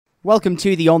Welcome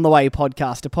to the On the Way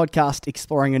podcast, a podcast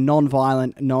exploring a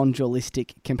non-violent,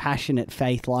 non-dualistic, compassionate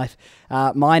faith life.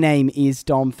 My name is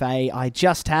Dom Fay. I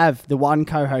just have the one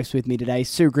co-host with me today.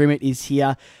 Sue Grimmett is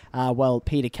here.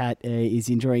 Peter Catt is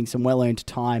enjoying some well-earned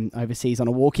time overseas on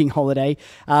a walking holiday.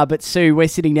 But Sue, we're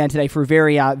sitting down today for a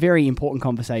very important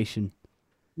conversation.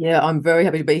 Yeah, I'm very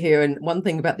happy to be here. And one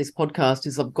thing about this podcast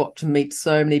is I've got to meet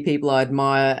so many people I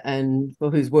admire and for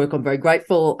whose work I'm very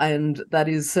grateful. And that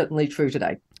is certainly true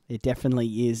today. It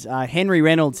definitely is. Henry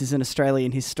Reynolds is an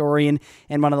Australian historian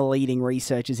and one of the leading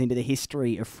researchers into the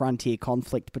history of frontier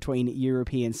conflict between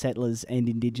European settlers and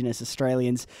Indigenous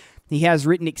Australians. He has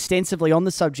written extensively on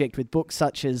the subject with books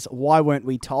such as Why Weren't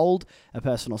We Told? A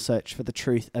personal search for the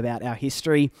truth about our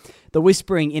history, The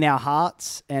Whispering in Our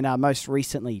Hearts, and most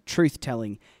recently, Truth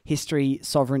Telling, History,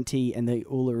 Sovereignty, and the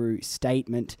Uluru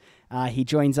Statement. He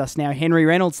joins us now. Henry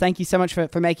Reynolds, thank you so much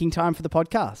for making time for the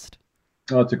podcast.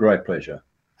 Oh, it's a great pleasure.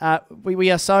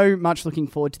 We are so much looking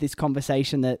forward to this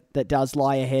conversation that does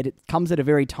lie ahead. It comes at a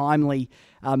very timely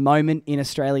moment in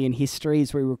Australian history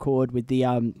as we record with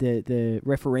the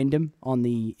referendum on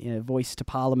the voice to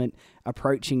Parliament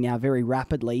approaching now very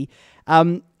rapidly.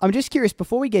 I'm just curious,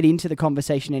 before we get into the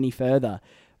conversation any further,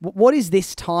 what is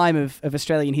this time of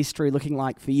Australian history looking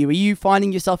like for you? Are you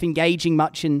finding yourself engaging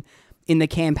much in the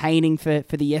campaigning for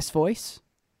the Yes voice?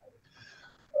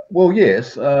 Well,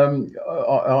 yes,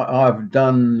 I've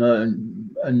done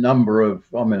a number of,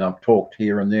 I've talked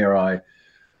here and there. I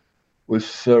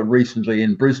was recently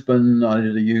in Brisbane. I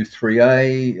did a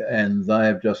U3A and they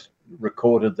have just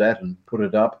recorded that and put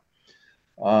it up.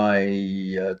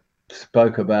 I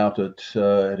spoke about it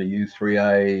at a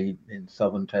U3A in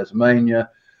southern Tasmania.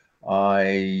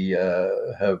 I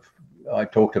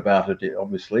talked about it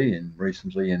obviously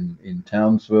recently in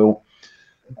Townsville.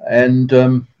 And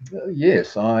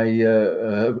yes, I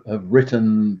have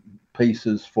written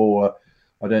pieces for.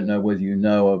 I don't know whether you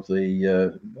know of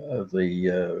the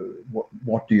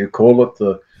what do you call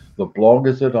it? The blog,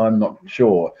 is it? I'm not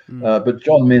sure. But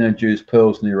John Menadew's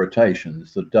Pearls and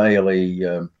Irritations, the daily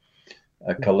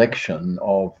collection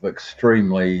of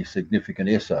extremely significant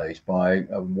essays by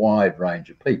a wide range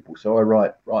of people. So I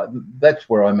write. That's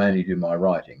where I mainly do my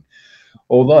writing.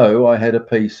 Although I had a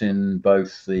piece in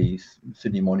both the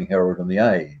Sydney Morning Herald and the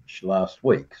Age last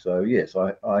week. So yes,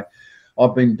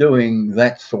 I've been doing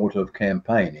that sort of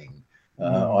campaigning.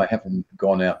 I haven't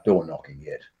gone out door knocking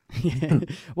yet. Yeah.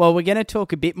 Well, we're going to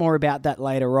talk a bit more about that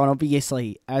later on.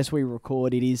 Obviously, as we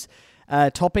record, it is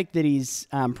a topic that is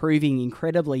proving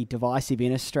incredibly divisive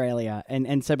in Australia.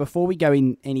 And so before we go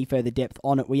in any further depth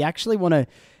on it, we actually want to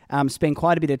spend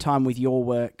quite a bit of time with your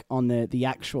work on the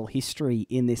actual history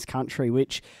in this country,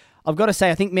 which I've got to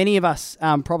say, I think many of us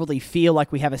probably feel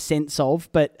like we have a sense of,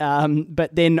 but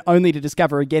then only to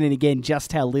discover again and again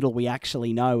just how little we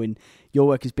actually know, and your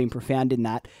work has been profound in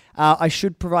that. I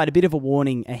should provide a bit of a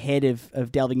warning ahead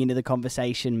of delving into the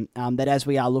conversation that as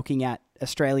we are looking at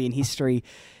Australian history,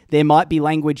 there might be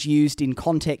language used in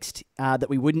context that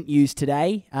we wouldn't use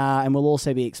today, and we'll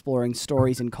also be exploring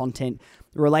stories and content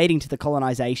relating to the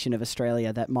colonisation of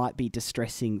Australia that might be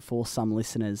distressing for some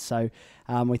listeners. So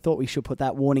we thought we should put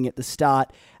that warning at the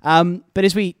start. But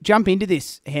as we jump into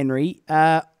this, Henry,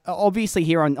 obviously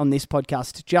here on this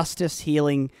podcast, justice,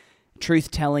 healing,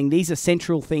 truth-telling, these are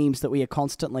central themes that we are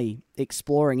constantly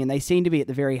exploring, and they seem to be at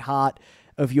the very heart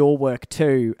of your work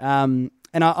too.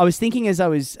 And I was thinking as I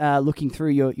was looking through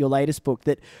your latest book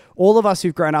that all of us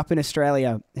who've grown up in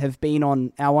Australia have been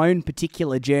on our own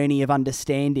particular journey of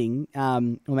understanding,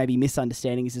 or maybe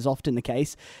misunderstanding, as is often the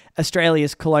case,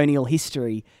 Australia's colonial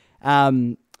history.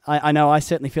 I know I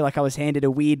certainly feel like I was handed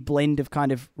a weird blend of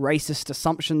kind of racist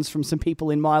assumptions from some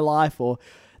people in my life, or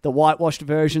the whitewashed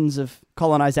versions of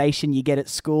colonisation you get at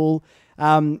school,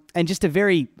 and just a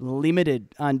very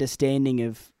limited understanding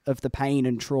of the pain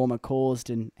and trauma caused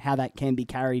and how that can be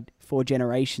carried for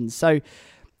generations. So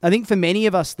I think for many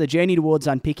of us, the journey towards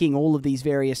unpicking all of these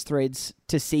various threads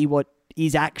to see what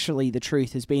is actually the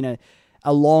truth has been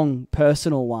a long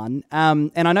personal one.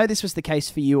 And I know this was the case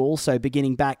for you also,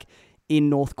 beginning back in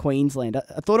North Queensland.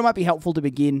 I thought it might be helpful to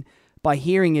begin by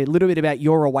hearing a little bit about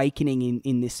your awakening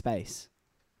in this space.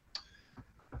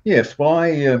 Yes,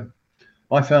 well,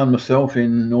 I found myself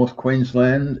in North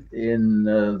Queensland in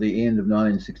the end of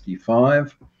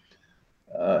 1965,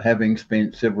 having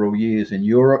spent several years in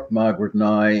Europe. Margaret and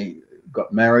I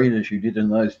got married, as you did in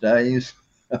those days.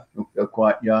 We were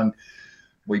quite young.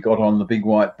 We got on the big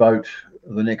white boat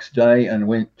the next day and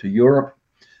went to Europe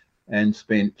and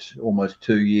spent almost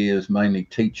 2 years mainly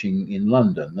teaching in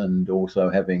London and also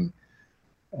having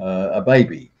a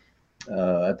baby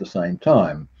at the same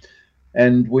time.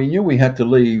 And we knew we had to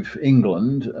leave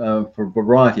England for a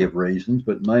variety of reasons,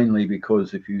 but mainly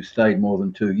because if you stayed more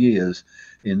than 2 years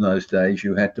in those days,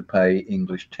 you had to pay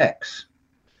English tax.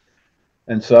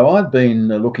 And so I'd been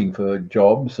looking for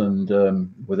jobs and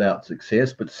without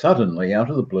success, but suddenly, out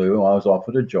of the blue, I was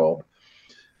offered a job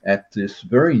at this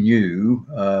very new,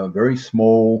 very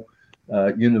small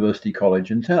university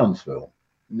college in Townsville.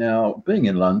 Now, being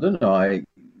in London, I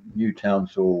knew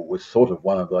Townsville was sort of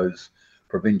one of those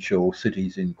provincial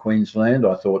cities in Queensland.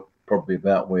 I thought probably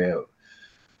about where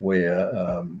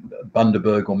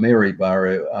Bundaberg or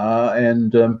Maryborough are,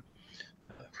 and of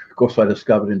course I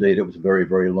discovered indeed it was a very,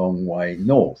 very long way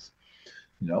north.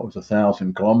 It was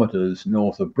 1,000 kilometres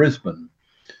north of Brisbane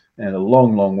and a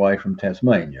long, long way from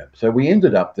Tasmania. So we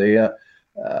ended up there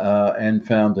and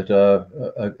found it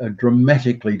a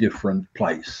dramatically different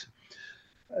place.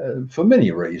 For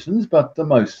many reasons, but the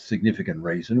most significant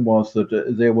reason was that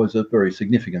there was a very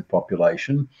significant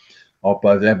population of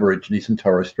both Aborigines and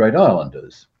Torres Strait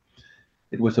Islanders.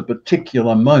 It was a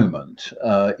particular moment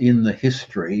in the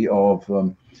history of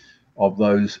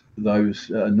those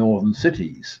northern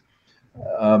cities.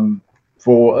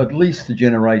 For at least a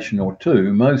generation or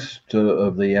two, most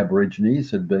of the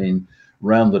Aborigines had been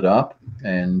rounded up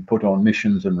and put on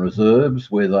missions and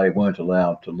reserves where they weren't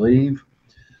allowed to leave.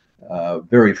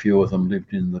 Very few of them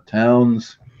lived in the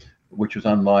towns, which was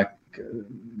unlike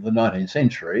the 19th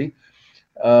century.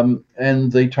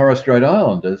 And the Torres Strait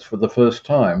Islanders, for the first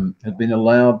time, had been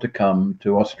allowed to come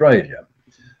to Australia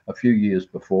a few years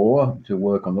before to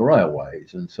work on the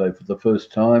railways. And so for the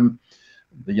first time,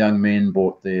 the young men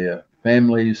brought their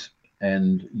families,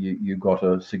 and you got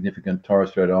a significant Torres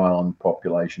Strait Island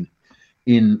population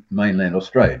in mainland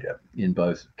Australia, in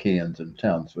both Cairns and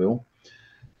Townsville.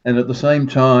 And at the same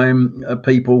time,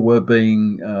 people were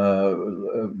being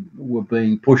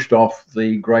pushed off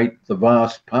the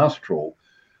vast pastoral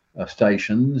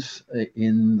stations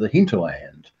in the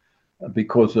hinterland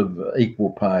because of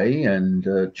equal pay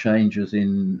and changes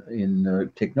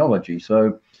in technology.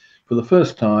 So, for the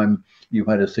first time, you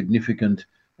had a significant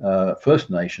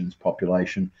First Nations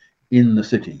population in the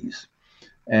cities,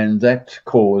 and that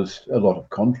caused a lot of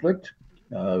conflict.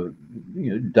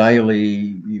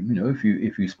 Daily,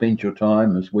 if you spent your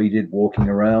time as we did walking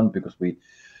around, because we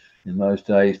in those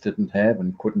days didn't have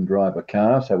and couldn't drive a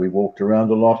car, so we walked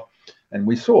around a lot, and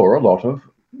we saw a lot of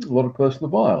personal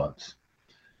violence,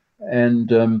 and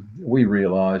we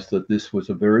realised that this was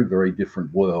a very, very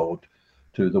different world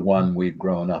to the one we'd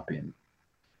grown up in,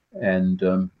 and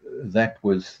that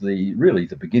was really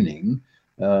the beginning.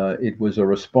 It was a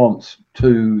response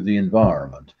to the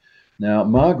environment. Now,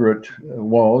 Margaret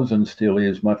was and still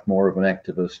is much more of an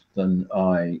activist than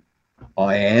I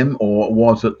am or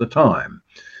was at the time.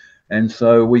 And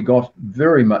so we got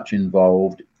very much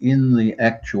involved in the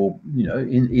actual,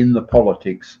 in the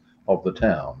politics of the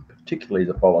town, particularly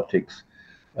the politics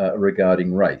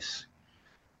regarding race.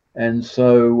 And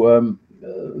so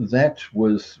that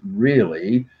was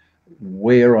really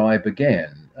where I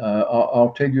began.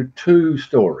 I'll tell you two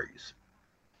stories.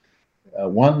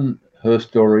 One, her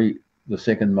story, the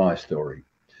second, my story.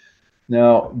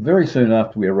 Now, very soon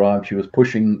after we arrived, she was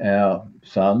pushing our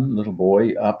son, little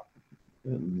boy, up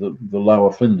the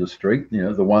lower Flinders Street,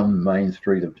 the one main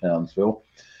street of Townsville.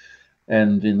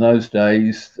 And in those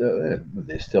days,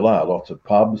 there still are lots of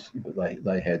pubs, but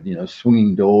they had,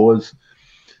 swinging doors.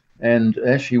 And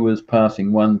as she was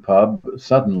passing one pub,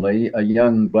 suddenly a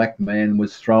young black man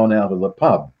was thrown out of the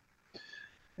pub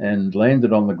and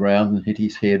landed on the ground and hit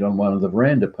his head on one of the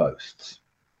veranda posts.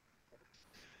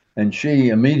 And she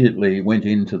immediately went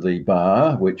into the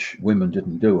bar, which women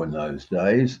didn't do in those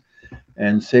days,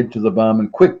 and said to the barman,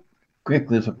 quick,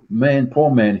 there's a poor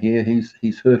man here,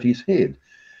 he's hurt his head.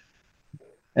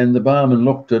 And the barman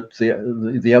looked at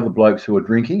the other blokes who were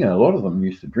drinking, and a lot of them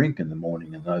used to drink in the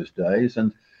morning in those days,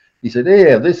 and he said,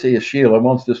 this here Sheila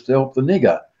wants us to help the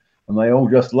nigger. And they all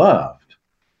just laughed.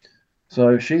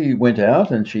 So she went out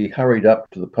and she hurried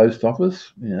up to the post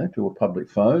office, to a public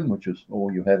phone, which was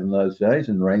all you had in those days,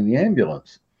 and rang the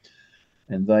ambulance.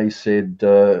 And they said,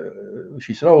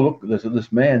 she said, oh, look, there's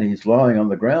this man, he's lying on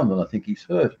the ground and I think he's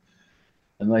hurt.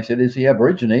 And they said, is he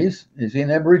Aborigines? Is he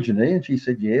an Aborigine? And she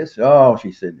said, yes. Oh,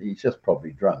 she said, he's just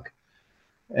probably drunk.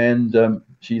 And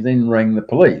she then rang the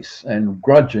police, and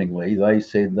grudgingly they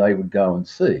said they would go and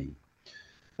see.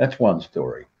 That's one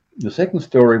story. The second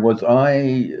story was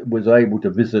I was able to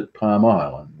visit Palm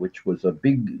Island, which was a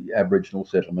big Aboriginal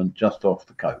settlement just off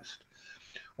the coast,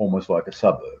 almost like a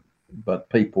suburb. But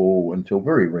people, until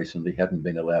very recently, hadn't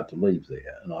been allowed to leave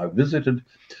there. And I visited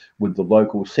with the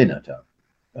local senator,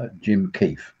 Jim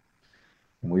Keefe.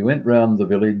 And we went round the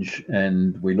village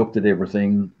and we looked at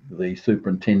everything. The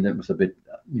superintendent was a bit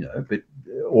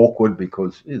awkward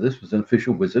because this was an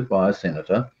official visit by a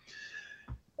senator.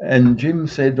 And Jim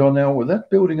said, "Oh, now that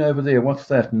building over there, what's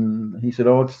that?" And he said,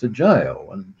 "Oh, it's the jail."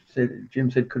 And Jim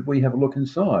said, "Could we have a look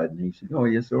inside?" And he said, "Oh,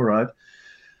 yes, all right."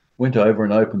 Went over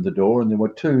and opened the door, and there were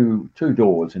two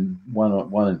doors, and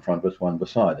one in front of us, one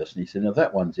beside us. And he said, "Now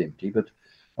that one's empty, but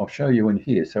I'll show you in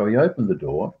here." So he opened the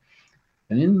door,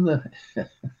 and in the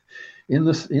in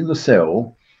the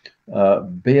cell,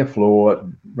 bare floor,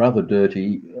 rather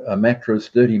dirty,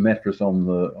 dirty mattress on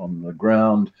the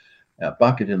ground, a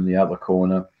bucket in the other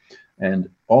corner, and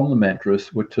on the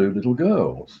mattress were two little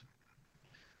girls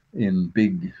in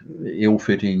big,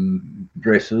 ill-fitting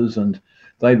dresses, and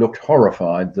they looked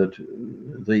horrified that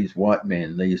these white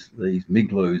men, these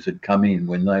migloos, had come in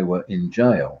when they were in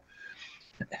jail.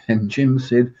 And Jim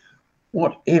said,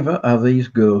 "Whatever are these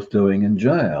girls doing in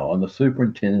jail?" And the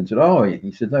superintendent said, "Oh,"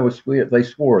 he said, they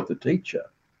swore at the teacher."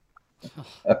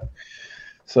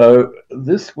 So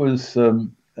this was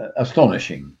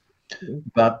astonishing,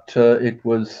 but it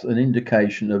was an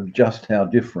indication of just how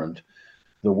different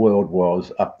the world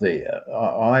was up there.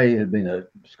 I had been a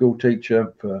school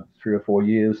teacher for 3 or 4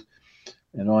 years,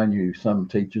 and I knew some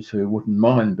teachers who wouldn't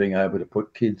mind being able to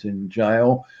put kids in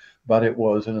jail, but it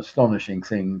was an astonishing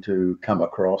thing to come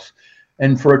across,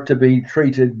 and for it to be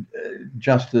treated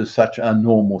just as such a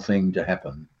normal thing to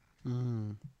happen.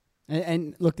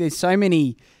 And look, there's so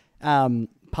many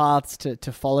paths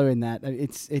to follow in that.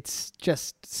 It's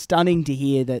just stunning to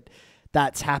hear that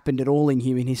that's happened at all in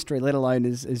human history, let alone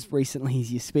as recently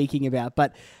as you're speaking about.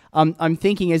 But I'm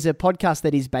thinking, as a podcast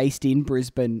that is based in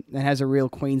Brisbane and has a real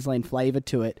Queensland flavour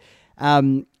to it,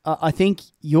 I think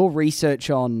your research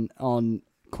on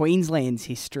Queensland's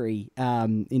history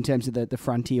in terms of the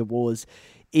frontier wars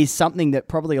is something that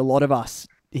probably a lot of us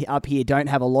up here don't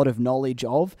have a lot of knowledge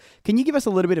of. Can you give us a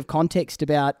little bit of context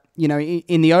about,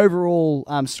 in the overall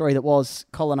story that was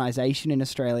colonisation in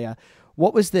Australia,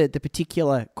 what was the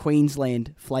particular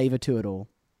Queensland flavour to it all?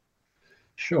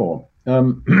 Sure.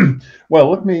 Well,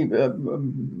 let me,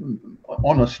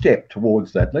 on a step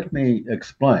towards that, let me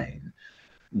explain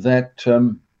that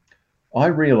I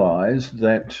realised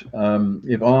that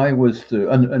if I was to,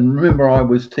 and remember I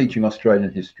was teaching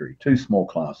Australian history, 2 small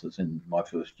classes in my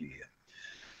first year.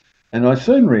 And I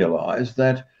soon realised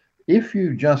that if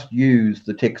you just use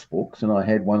the textbooks, and I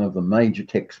had one of the major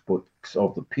textbooks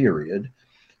of the period,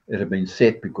 it had been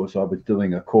set because I was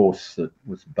doing a course that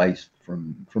was based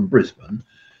from Brisbane.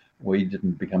 We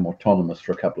didn't become autonomous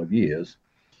for a couple of years.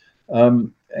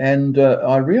 And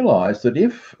I realised that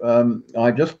if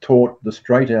I just taught the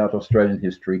straight-out Australian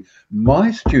history,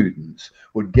 my students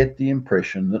would get the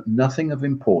impression that nothing of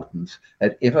importance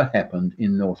had ever happened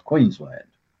in North Queensland.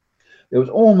 There was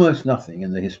almost nothing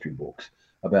in the history books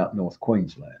about North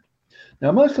Queensland.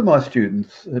 Now, most of my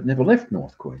students had never left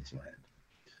North Queensland.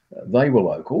 They were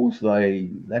locals.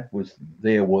 That was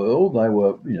their world. They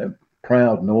were,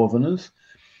 proud Northerners.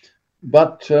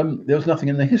 But there was nothing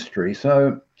in the history.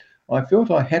 So I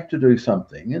felt I had to do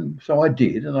something. And so I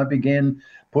did. And I began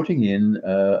putting in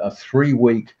a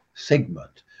 3-week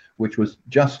segment, which was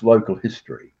just local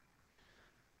history.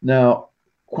 Now,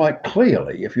 quite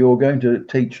clearly, if you're going to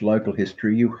teach local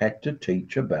history, you had to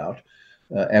teach about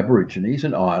Aborigines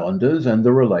and Islanders and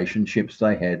the relationships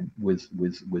they had with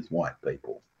white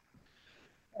people.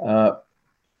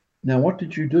 Now, what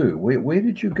did you do? Where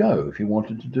did you go if you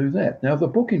wanted to do that? Now, the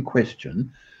book in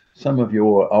question, some of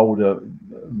your older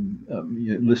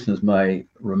listeners may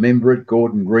remember it,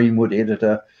 Gordon Greenwood,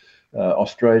 editor,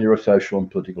 Australia, A Social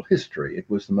and Political History. It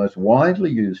was the most widely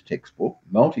used textbook,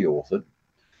 multi-authored,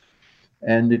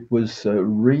 and it was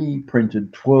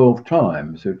reprinted 12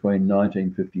 times between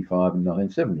 1955 and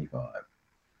 1975.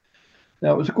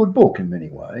 Now, it was a good book in many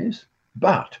ways,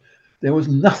 but there was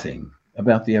nothing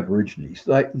about the Aborigines.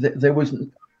 There was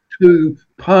 2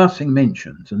 passing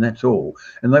mentions, and that's all.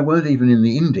 And they weren't even in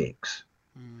the index.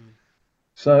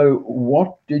 So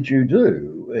what did you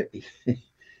do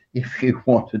if you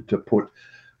wanted to put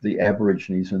the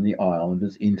Aborigines and the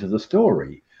Islanders into the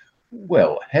story?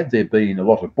 Well, had there been a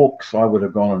lot of books, I would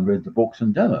have gone and read the books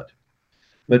and done it.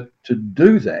 But to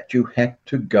do that, you had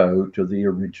to go to the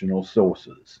original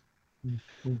sources.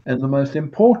 And the most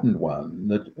important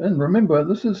one, and remember,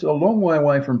 this is a long way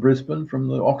away from Brisbane, from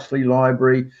the Oxley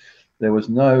Library. There was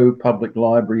no public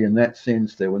library in that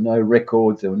sense. There were no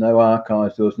records. There were no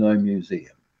archives. There was no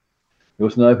museum. There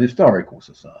was no historical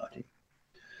society.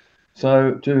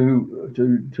 So to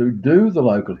do the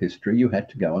local history, you had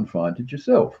to go and find it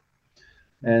yourself.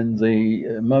 And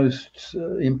the most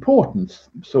important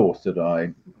source that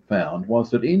I found was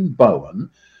that in Bowen,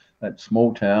 that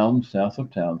small town south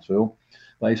of Townsville,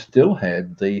 they still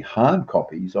had the hard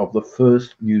copies of the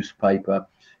first newspaper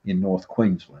in North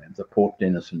Queensland, the Port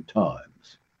Denison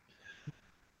Times.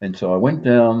 And so I went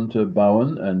down to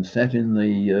Bowen and sat in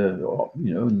the,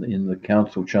 in the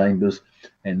council chambers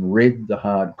and read the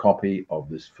hard copy of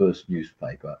this first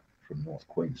newspaper from North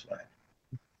Queensland.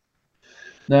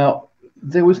 Now,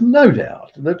 there was no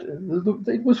doubt that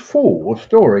it was full of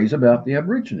stories about the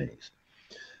Aborigines.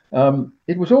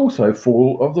 It was also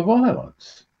full of the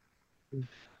violence.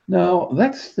 Now,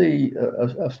 that's the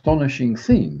astonishing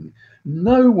thing.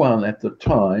 No one at the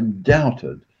time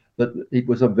doubted that it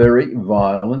was a very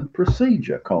violent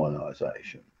procedure,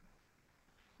 colonisation.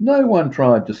 No one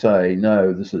tried to say,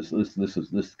 no,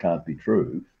 this can't be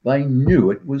true. They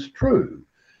knew it was true.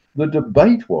 The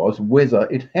debate was whether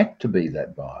it had to be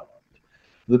that violent.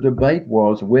 The debate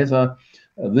was whether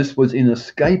this was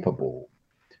inescapable.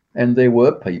 And there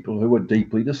were people who were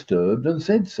deeply disturbed and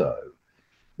said so.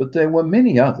 But there were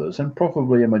many others, and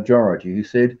probably a majority, who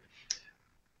said,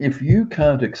 if you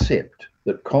can't accept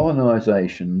that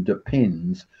colonisation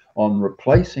depends on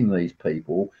replacing these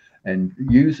people and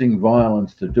using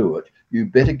violence to do it, you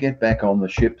better get back on the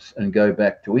ships and go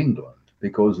back to England,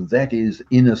 because that is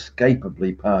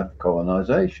inescapably part of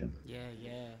colonisation. Yeah.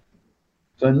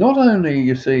 So not only,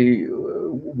 you see,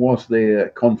 was there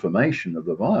confirmation of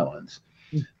the violence,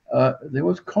 there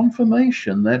was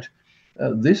confirmation that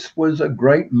this was a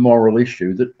great moral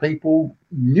issue that people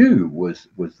knew was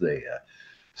there.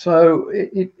 So,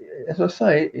 as I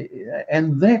say,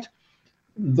 and that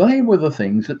they were the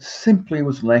things that simply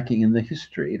was lacking in the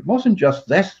history. It wasn't just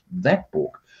that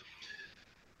book.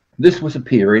 This was a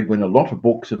period when a lot of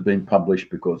books had been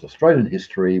published because Australian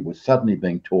history was suddenly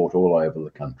being taught all over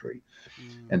the country,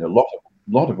 and a lot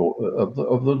of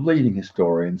the leading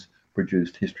historians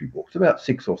produced history books, about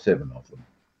 6 or 7 of them.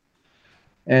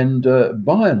 And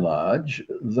by and large,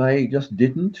 they just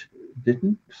didn't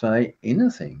say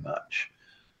anything much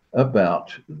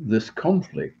about this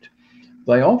conflict.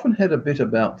 They often had a bit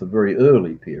about the very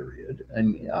early period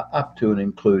and up to and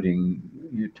including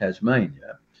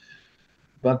Tasmania.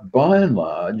 But by and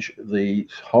large, the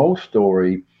whole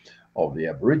story of the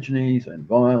Aborigines and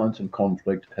violence and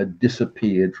conflict had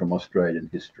disappeared from Australian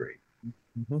history.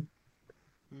 Mm-hmm.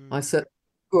 I certainly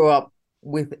grew up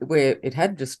with where it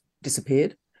had just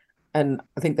disappeared. And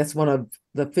I think that's one of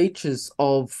the features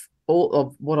of all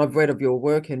of what I've read of your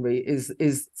work, Henry, is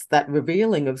that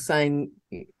revealing of saying,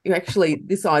 actually,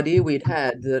 this idea we'd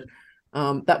had that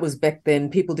that was back then,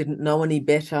 people didn't know any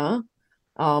better.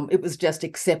 It was just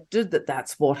accepted that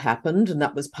that's what happened and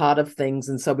that was part of things.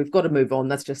 And so we've got to move on.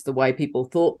 That's just the way people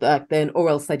thought back then, or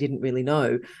else they didn't really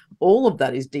know. All of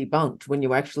that is debunked when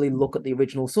you actually look at the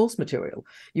original source material.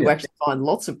 You actually find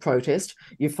lots of protest.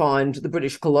 You find the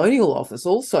British Colonial Office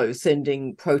also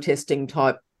sending protesting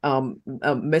type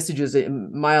messages in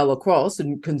mail across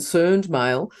and concerned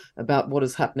mail about what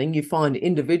is happening. You find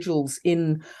individuals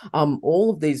in all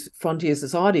of these frontier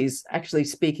societies actually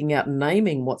speaking out and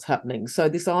naming what's happening. So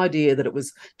this idea that it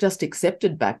was just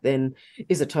accepted back then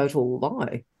is a total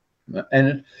lie.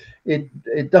 And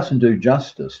it doesn't do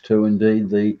justice to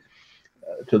indeed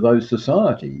to those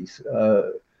societies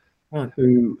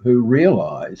who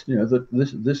realised, that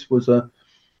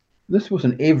this was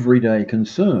an everyday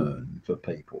concern for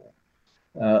people.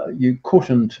 You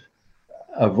couldn't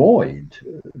avoid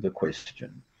the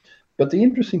question. But the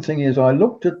interesting thing is, I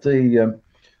looked at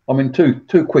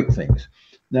two quick things.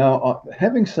 Now,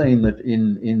 having seen that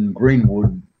in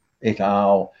Greenwood et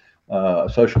al.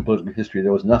 Social political history,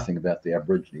 there was nothing about the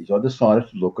Aborigines, I decided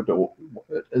to look at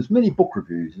as many book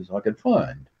reviews as I could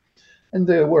find. And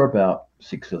there were about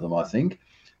 6 of them, I think.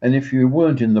 And if you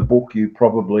weren't in the book, you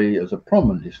probably, as a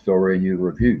prominent historian, you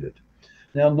reviewed it.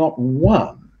 Now, not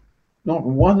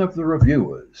one of the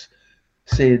reviewers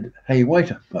said, hey,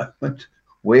 wait a moment,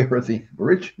 where are the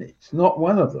Aborigines? Not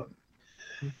one of them.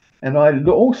 And I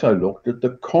also looked at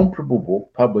the comparable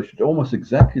book published at almost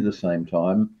exactly the same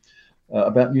time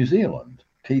about New Zealand,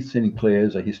 Keith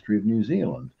Sinclair's A History of New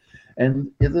Zealand. And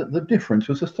the difference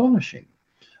was astonishing.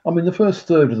 I mean, the first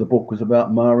third of the book was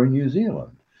about Maori New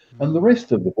Zealand, and the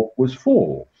rest of the book was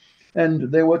full.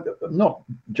 And there were not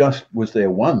just was there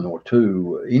 1 or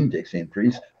 2 index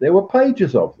entries, there were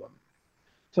pages of them.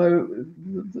 So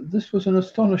this was an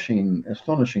astonishing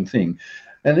thing.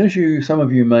 And as some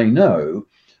of you may know,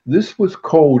 this was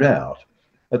called out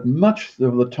at much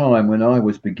of the time when I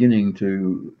was beginning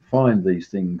to find these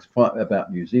things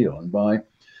about New Zealand by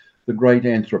the great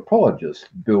anthropologist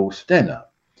Bill Stanner.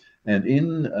 And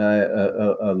in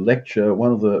a lecture,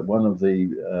 one of the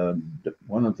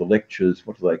lectures,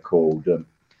 what are they called? The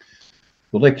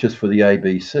lectures for the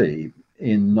ABC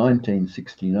in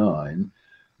 1969,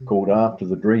 called After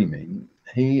the Dreaming,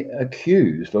 he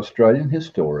accused Australian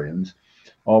historians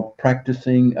of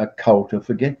practicing a cult of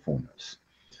forgetfulness.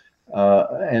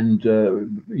 And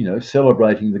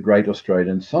celebrating the Great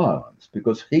Australian Silence,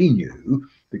 because he knew,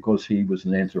 because he was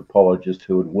an anthropologist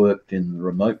who had worked in the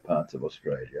remote parts of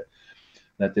Australia,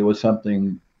 that there was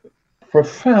something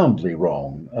profoundly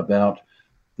wrong about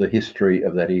the history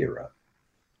of that era.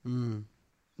 Mm.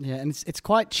 Yeah, and it's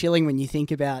quite chilling when you think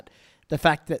about the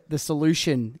fact that the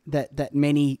solution that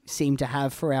many seem to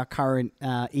have for our current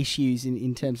issues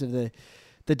in terms of the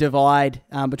divide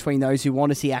between those who want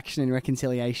to see action and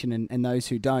reconciliation and those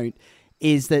who don't,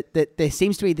 is that there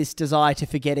seems to be this desire to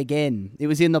forget again. It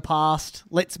was in the past.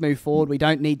 Let's move forward. We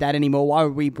don't need that anymore. Why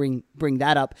would we bring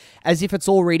that up? As if it's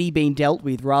already been dealt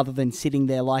with, rather than sitting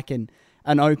there like an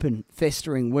open,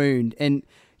 festering wound. And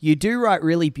you do write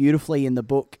really beautifully in the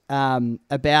book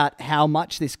about how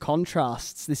much this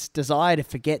contrasts, this desire to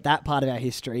forget that part of our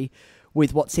history,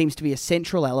 with what seems to be a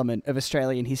central element of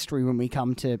Australian history when we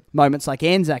come to moments like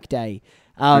Anzac Day.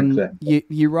 Exactly.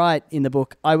 You write in the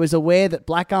book, I was aware that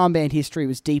black armband history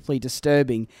was deeply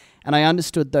disturbing, and I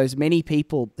understood those many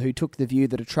people who took the view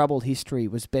that a troubled history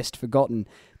was best forgotten,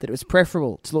 that it was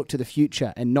preferable to look to the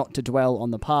future and not to dwell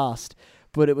on the past.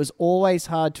 But it was always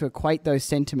hard to equate those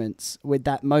sentiments with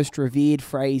that most revered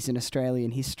phrase in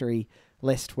Australian history,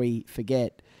 lest we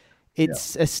forget.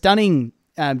 It's a stunning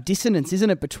dissonance, isn't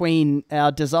it, between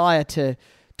our desire to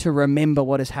remember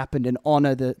what has happened and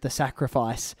honour the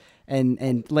sacrifice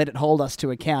and let it hold us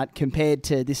to account, compared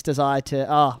to this desire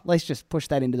to, let's just push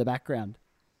that into the background.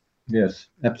 Yes,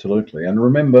 absolutely. And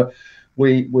remember, I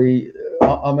mean,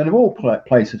 of all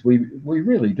places, we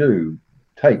really do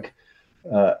take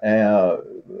our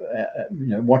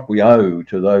what we owe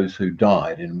to those who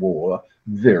died in war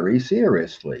very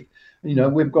seriously.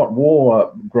 We've got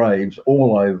war graves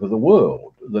all over the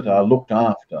world that are looked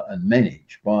after and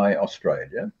managed by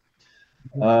Australia.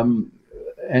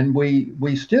 And we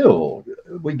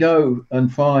go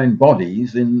and find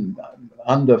bodies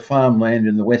under farmland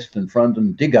in the Western Front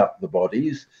and dig up the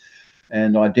bodies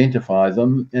and identify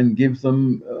them and give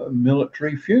them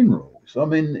military funerals. I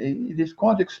mean, it is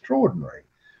quite extraordinary.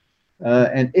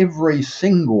 And every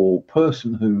single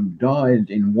person who died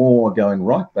in war, going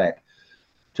right back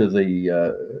to the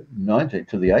 19th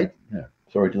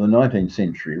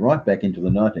century, right back into the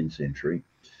 19th century,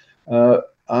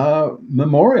 are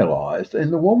memorialised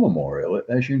in the War Memorial,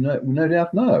 as you no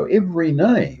doubt know, every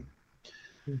name.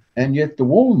 And yet the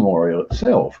War Memorial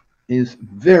itself is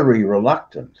very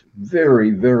reluctant,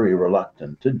 very, very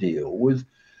reluctant to deal with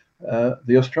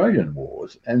the Australian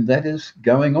wars, and that is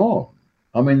going on.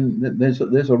 I mean, there's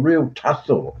a real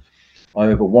tussle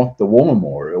over what the War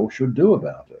Memorial should do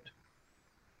about it.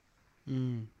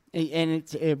 Mm. And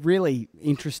it's a really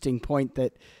interesting point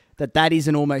that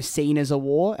isn't almost seen as a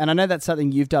war. And I know that's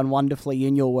something you've done wonderfully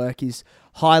in your work, is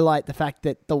highlight the fact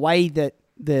that the way that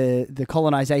the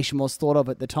colonisation was thought of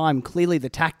at the time, clearly the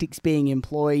tactics being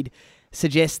employed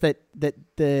suggests that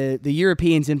the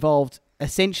Europeans involved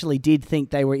essentially did think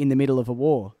they were in the middle of a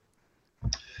war.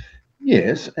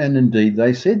 Yes, and indeed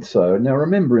they said so. Now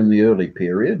remember, in the early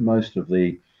period, most of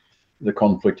the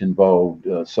conflict involved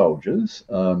soldiers,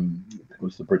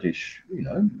 because the British,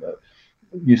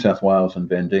 New South Wales and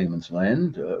Van Diemen's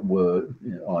Land were,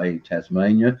 i.e.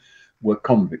 Tasmania, were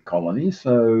convict colonies,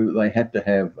 so they had to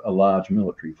have a large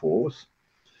military force,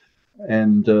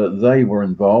 and they were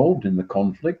involved in the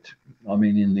conflict. I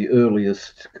mean, in the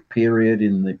earliest period,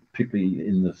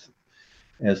 particularly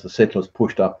as the settlers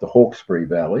pushed up the Hawkesbury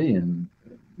Valley in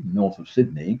north of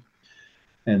Sydney,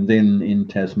 and then in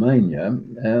Tasmania,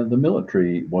 the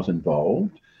military was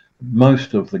involved.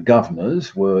 Most of the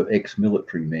governors were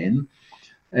ex-military men,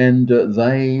 and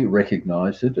they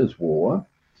recognised it as war.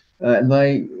 And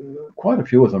quite a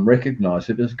few of them recognised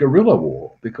it as guerrilla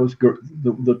war, because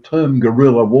the term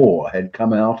guerrilla war had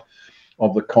come out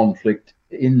of the conflict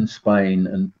in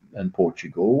Spain and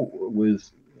Portugal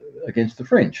against the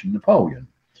French and Napoleon.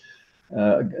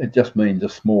 It just means a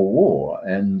small war,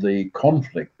 and the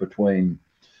conflict between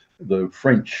the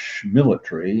French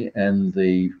military and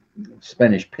the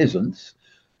Spanish peasants,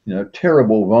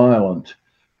 terrible, violent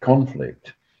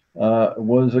conflict,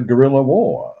 was a guerrilla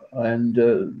war. And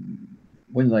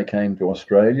when they came to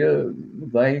Australia,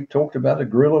 they talked about a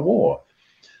guerrilla war.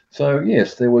 So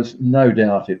yes, there was no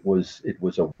doubt it was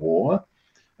a war,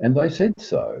 and they said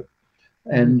so.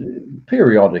 And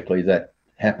periodically that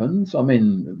happens. I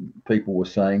mean, people were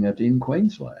saying it in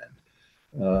Queensland.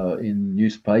 in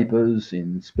newspapers,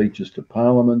 in speeches to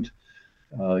Parliament.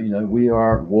 We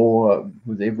are at war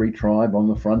with every tribe on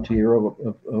the frontier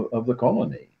of the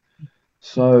colony.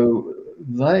 So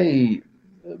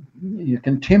your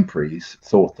contemporaries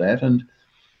thought that, and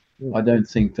I don't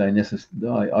think I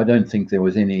don't think there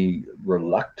was any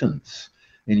reluctance,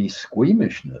 any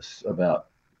squeamishness about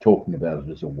talking about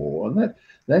it as a war, and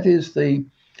that is the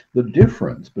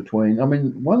difference between. I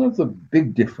mean, one of the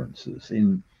big differences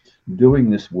in doing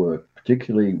this work,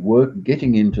 particularly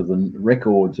getting into the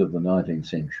records of the 19th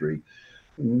century,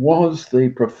 was the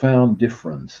profound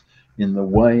difference in the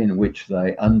way in which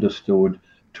they understood,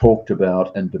 talked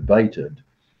about, and debated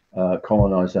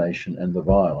colonisation and the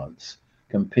violence,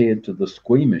 compared to the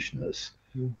squeamishness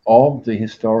of the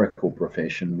historical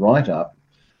profession right up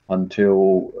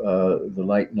until the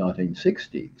late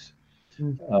 1960s.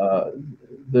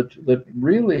 That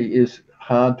really is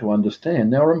hard to understand.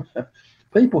 Now,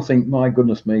 people think, my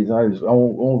goodness me,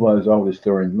 all those old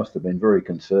historians must have been very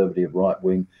conservative,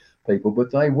 right-wing people,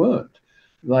 but they weren't.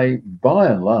 They, by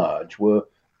and large, were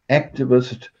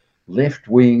activist,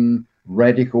 left-wing,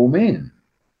 radical men,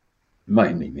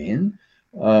 mainly men,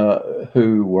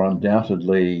 who were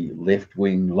undoubtedly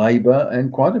left-wing Labour,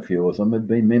 and quite a few of them had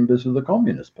been members of the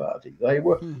Communist Party. They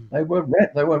were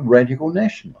radical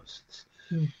nationalists,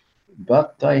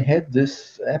 but they had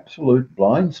this absolute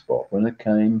blind spot when it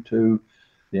came to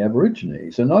the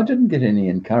Aborigines, and I didn't get any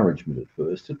encouragement at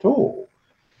first at all.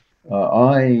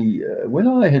 When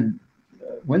I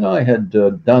had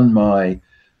done my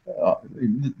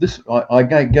I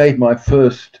gave my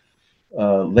first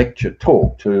lecture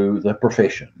talk to the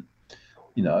profession.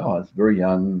 I was very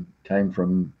young, came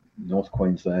from North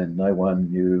Queensland. No one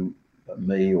knew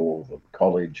me or the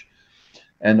college,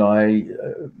 and I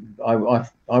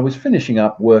was finishing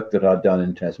up work that I'd done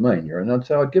in Tasmania, and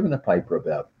so I'd given a paper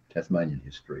about Tasmanian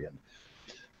history, and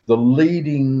the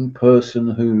leading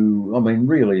person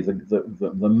really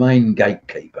the main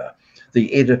gatekeeper,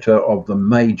 the editor of the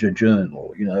major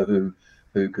journal,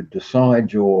 who could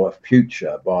decide your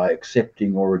future by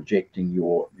accepting or rejecting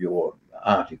your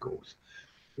articles.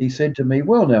 He said to me,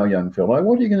 "Well, now, young fellow,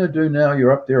 what are you going to do now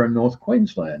you're up there in North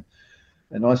Queensland?"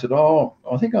 And I said, "Oh,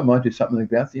 I think I might do something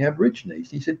about the Aborigines."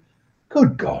 He said,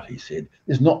 "Good God," he said,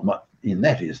 "there's not much in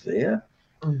that, is there?"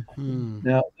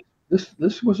 Now,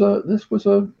 this was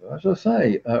as I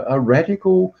say, a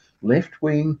radical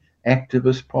left-wing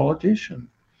activist politician,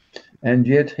 and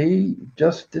yet he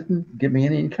just didn't give me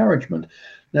any encouragement.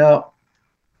 Now,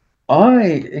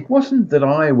 it wasn't that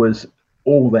I was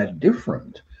all that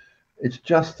different. It's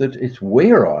just that it's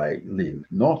where I lived,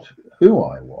 not who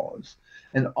I was.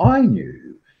 And I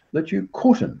knew that you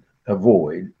couldn't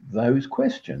avoid those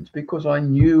questions because I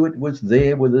knew it was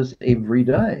there with us every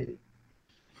day.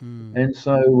 And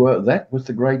so that was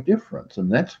the great difference.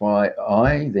 And that's why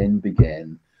I then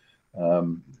began,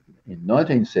 in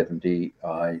 1970,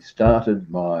 I started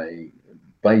my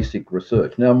basic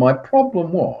research. Now, my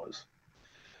problem was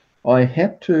I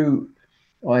had to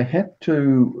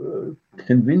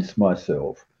convince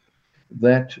myself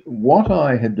that what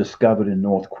I had discovered in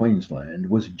North Queensland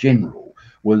was general,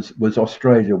 was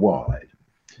Australia-wide.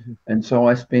 And so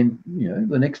I spent,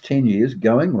 the next 10 years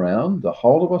going around the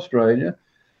whole of Australia,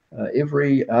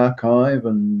 every archive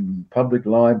and public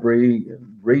library,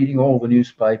 reading all the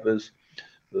newspapers,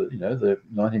 the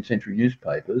 19th century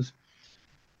newspapers.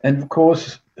 And of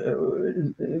course,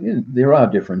 there are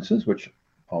differences, which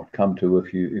I'll come to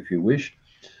if you wish.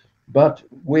 But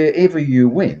wherever you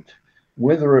went,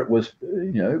 whether it was,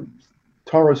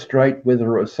 Torres Strait,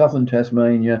 whether it was southern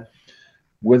Tasmania,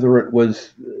 whether it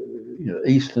was,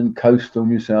 eastern coastal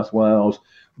New South Wales,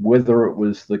 whether it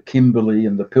was the Kimberley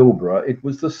and the Pilbara, it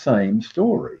was the same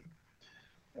story.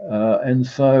 And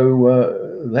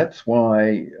so that's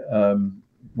why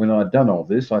when I'd done all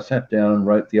this, I sat down and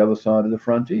wrote The Other Side of the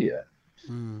Frontier.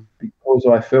 Because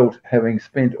I felt, having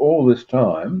spent all this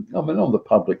time, on the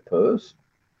public purse,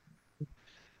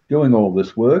 doing all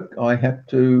this work, I had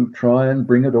to try and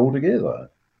bring it all together.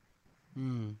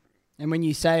 And when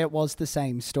you say it was the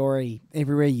same story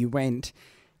everywhere you went,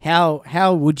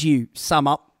 how would you sum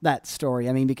up that story?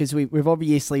 I mean, because we've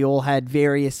obviously all had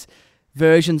various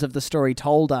versions of the story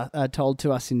told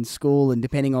to us in school, and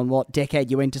depending on what decade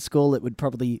you went to school, it would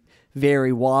probably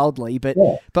vary wildly. But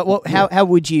how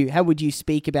would you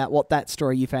speak about what that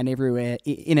story you found everywhere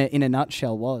in a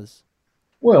nutshell was?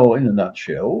 Well, in a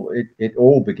nutshell, it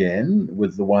all began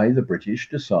with the way the British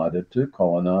decided to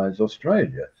colonise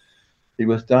Australia. It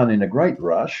was done in a great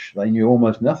rush. They knew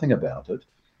almost nothing about it.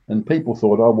 And people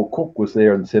thought, Cook was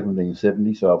there in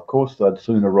 1770, so of course they'd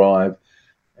soon arrive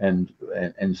and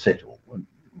settle, and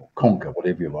conquer,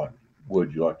 whatever you like,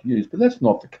 word you like to use, but that's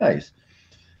not the case.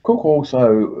 Cook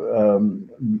also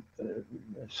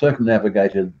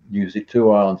circumnavigated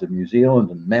two islands of New Zealand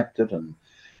and mapped it and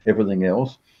everything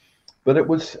else. But it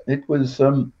was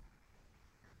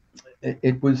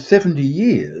 70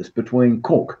 years between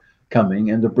Cook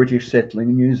coming and the British settling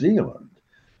in New Zealand,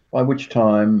 by which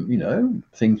time,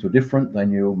 things were different. They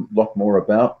knew a lot more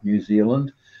about New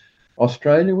Zealand.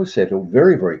 Australia was settled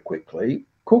very, very quickly.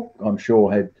 Cook, I'm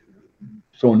sure,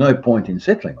 saw no point in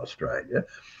settling Australia.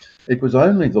 It was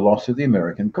only the loss of the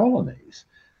American colonies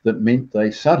that meant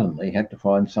they suddenly had to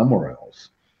find somewhere else,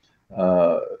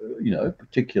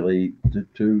 particularly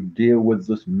to deal with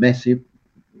this massive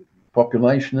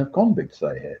population of convicts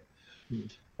they had.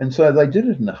 And so they did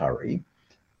it in a hurry,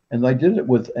 and they did it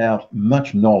without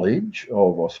much knowledge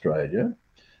of Australia.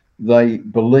 They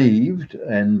believed,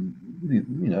 and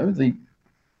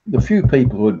the few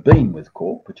people who had been with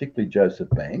Cook, particularly Joseph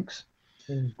Banks,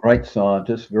 great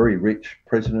scientist, very rich,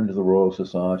 president of the Royal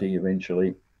Society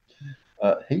eventually,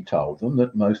 he told them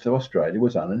that most of Australia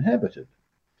was uninhabited.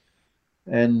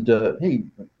 And he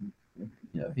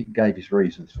gave his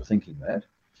reasons for thinking that.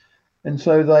 And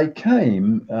so they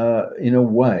came in a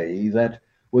way that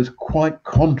was quite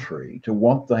contrary to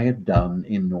what they had done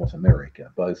in North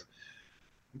America, both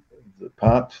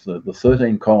the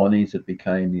 13 colonies that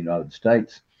became the United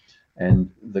States and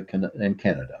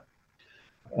Canada.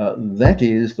 That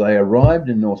is, they arrived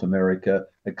in North America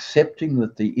accepting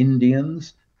that the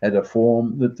Indians had a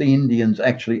form, that the Indians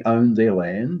actually owned their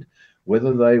land,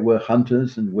 whether they were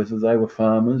hunters and whether they were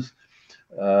farmers.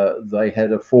 They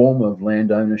had a form of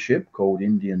land ownership called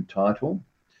Indian title,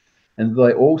 and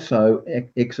they also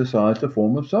exercised a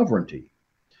form of sovereignty,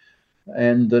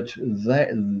 and that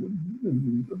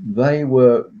they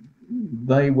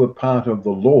were part of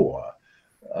the law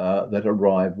that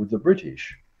arrived with the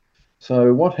British.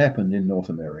 So what happened in North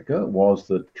America was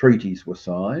that treaties were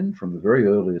signed from the very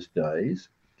earliest days,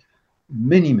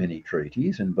 many, many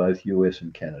treaties in both US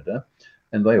and Canada,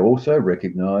 and they also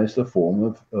recognized the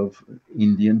form of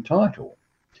Indian title.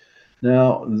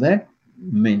 Now, that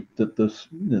meant that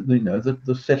that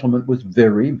the settlement was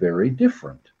very, very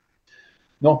different.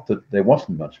 Not that there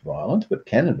wasn't much violence, but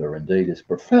Canada indeed is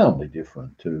profoundly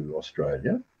different to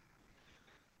Australia.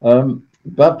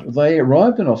 But they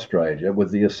arrived in Australia with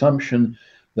the assumption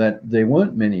that there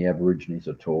weren't many Aborigines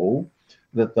at all,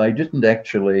 that they didn't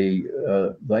actually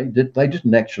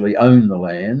own the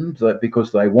land, that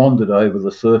because they wandered over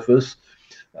the surface,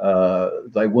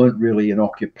 they weren't really in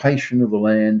occupation of the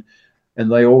land, and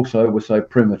they also were so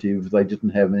primitive they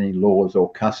didn't have any laws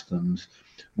or customs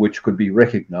which could be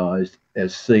recognised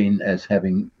as seen as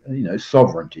having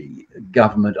sovereignty,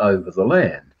 government over the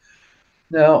land.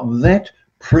 Now that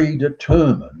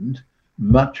predetermined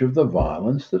much of the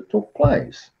violence that took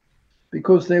place,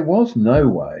 because there was no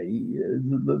way,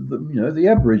 the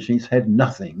Aborigines had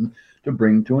nothing to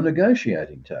bring to a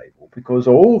negotiating table, because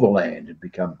all the land had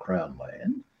become Crown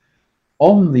land.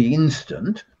 On the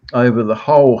instant, over the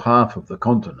whole half of the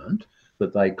continent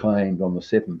that they claimed on the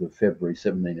 7th of February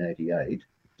 1788,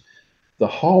 the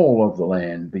whole of the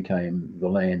land became the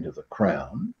land of the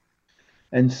Crown.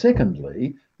 And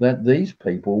secondly, that these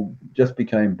people just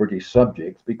became British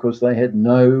subjects because they had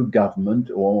no government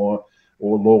or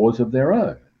laws of their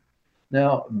own.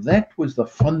 Now, that was the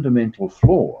fundamental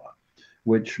flaw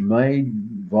which made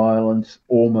violence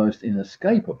almost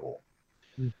inescapable.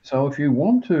 So if you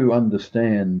want to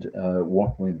understand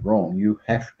what went wrong, you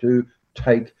have to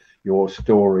take your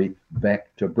story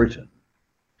back to Britain.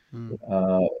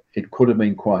 It could have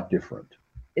been quite different.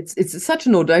 It's such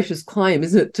an audacious claim,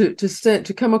 isn't it,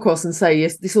 to come across and say,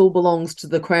 yes, this all belongs to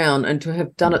the Crown, and to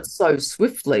have done it so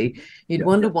swiftly. You'd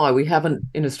wonder why we haven't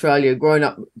in Australia grown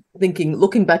up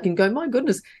looking back and going, my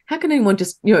goodness, how can anyone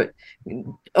just,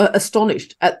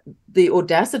 astonished at the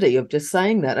audacity of just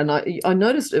saying that. And I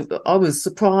noticed, I was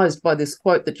surprised by this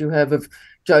quote that you have of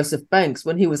Joseph Banks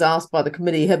when he was asked by the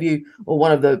committee, or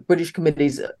one of the British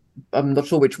committees, I'm not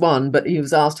sure which one, but he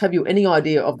was asked, have you any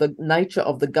idea of the nature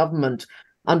of the government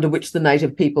under which the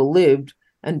native people lived?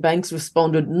 And Banks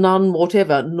responded, none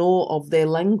whatever, nor of their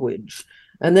language.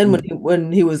 And then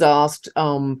when he was asked,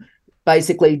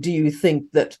 basically, do you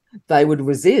think that they would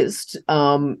resist?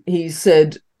 He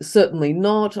said, certainly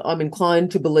not. I'm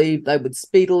inclined to believe they would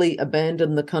speedily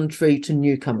abandon the country to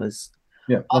newcomers.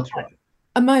 Yeah, that's right.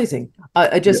 Amazing.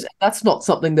 That's not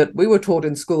something that we were taught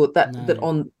in school, that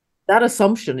on that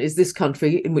assumption is this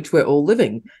country in which we're all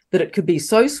living, that it could be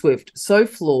so swift, so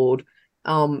flawed,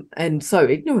 and so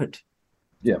ignorant.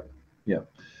 Yeah,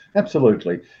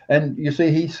 absolutely. And you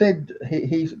see, he said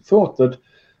he thought that,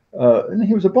 and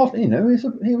he was a botanist.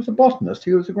 He was a botanist.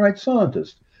 He was a great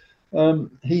scientist.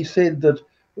 He said that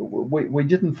we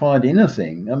didn't find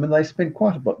anything. I mean, they spent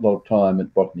quite a lot of time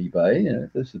at Botany Bay. You know,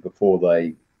 this is before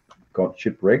they got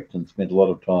shipwrecked and spent a lot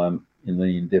of time in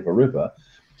the Endeavour River.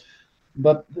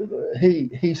 But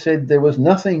he said there was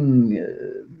nothing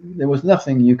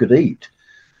you could eat,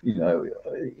 you know,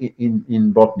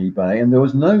 in Botany Bay, and there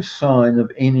was no sign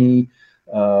of any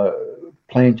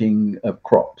planting of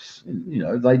crops. You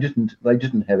know, they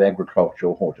didn't have agriculture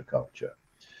or horticulture.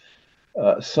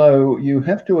 So you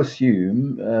have to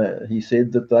assume, he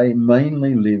said, that they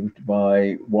mainly lived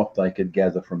by what they could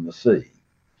gather from the sea.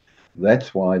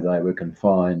 That's why they were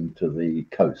confined to the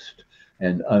coast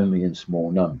and only in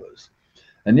small numbers.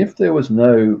 And if there was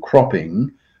no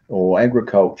cropping or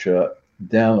agriculture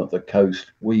down at the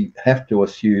coast, we have to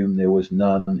assume there was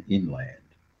none inland.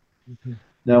 Mm-hmm.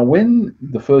 Now, when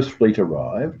the first fleet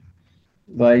arrived,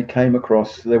 they came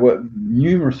across, there were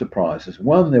numerous surprises.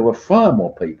 One, there were far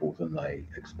more people than they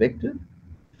expected.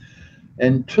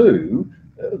 And two,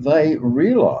 they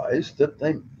realised that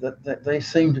they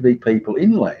seemed to be people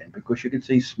inland because you could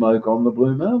see smoke on the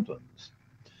Blue Mountains.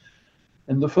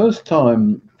 And the first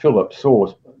time Philip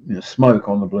saw smoke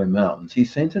on the Blue Mountains, he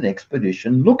sent an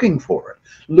expedition looking for it,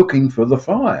 looking for the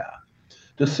fire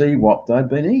to see what they'd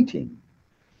been eating.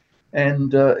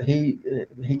 And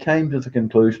he came to the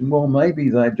conclusion, well, maybe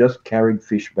they just carried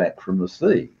fish back from the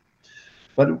sea.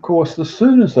 But of course, as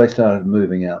soon as they started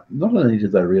moving out, not only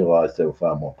did they realise there were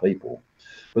far more people,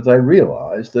 but they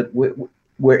realised that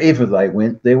wherever they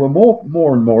went, there were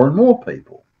more and more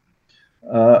people.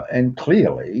 And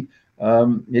clearly,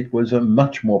 it was a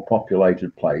much more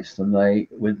populated place than they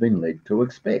had been led to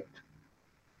expect.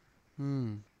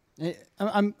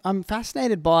 I'm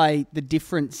fascinated by the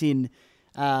difference in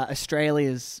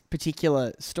Australia's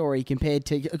particular story compared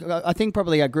to, I think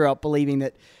probably I grew up believing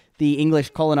that the English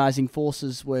colonising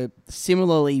forces were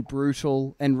similarly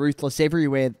brutal and ruthless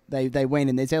everywhere they went,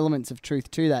 and there's elements of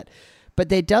truth to that. But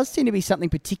there does seem to be something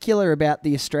particular about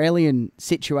the Australian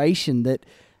situation that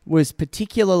was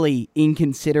particularly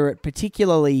inconsiderate,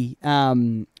 particularly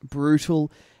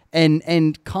brutal,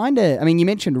 and kind of, I mean, you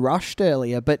mentioned rushed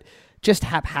earlier, but just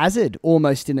haphazard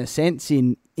almost in a sense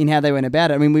in how they went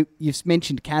about it. I mean, you've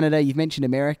mentioned Canada, you've mentioned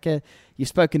America, you've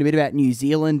spoken a bit about New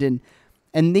Zealand,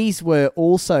 and these were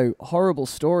also horrible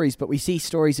stories, but we see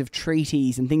stories of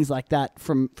treaties and things like that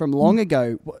from long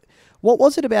ago. What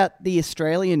was it about the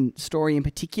Australian story in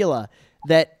particular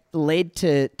that led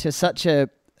to such a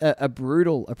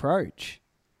brutal approach?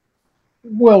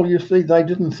 Well, you see, they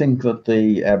didn't think that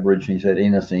the Aborigines had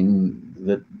anything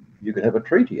that you could have a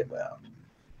treaty about.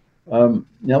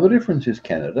 Now, the difference is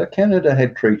Canada. Canada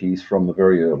had treaties from the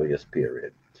very earliest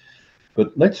period.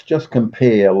 But let's just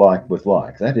compare like with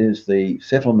like. That is the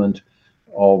settlement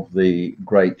of the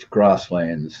great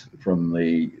grasslands from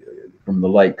the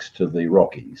lakes to the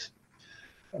Rockies.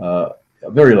 A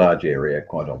very large area,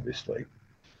 quite obviously.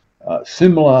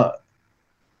 Similar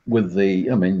with the,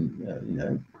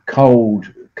 cold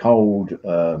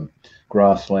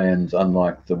grasslands,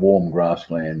 unlike the warm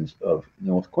grasslands of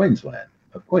Queensland.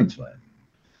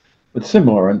 But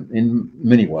similar in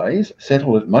many ways,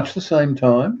 settled at much the same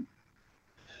time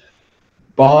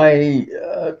by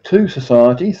two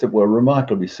societies that were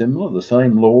remarkably similar, the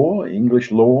same law,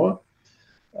 English law,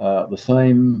 the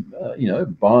same,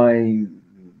 by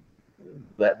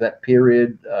that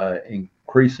period,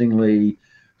 increasingly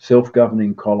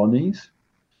self-governing colonies.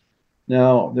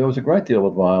 Now, there was a great deal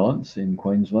of violence in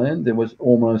Queensland. There was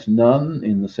almost none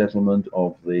in the settlement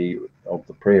of the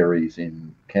prairies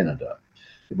in Canada.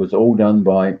 It was all done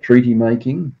by treaty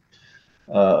making.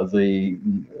 The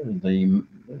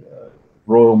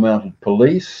Royal Mounted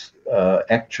Police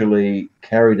actually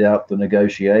carried out the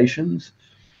negotiations,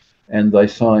 and they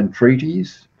signed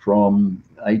treaties from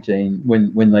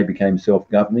when they became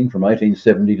self-governing from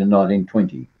 1870 to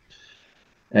 1920.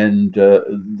 And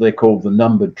they're called the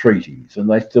numbered treaties, and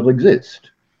they still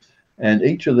exist. And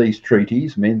each of these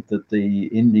treaties meant that the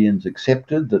Indians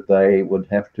accepted that they would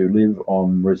have to live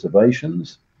on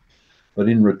reservations, but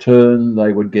in return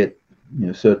they would get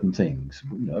certain things,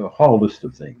 a whole list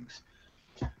of things.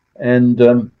 And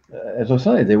as I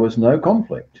say, there was no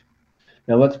conflict.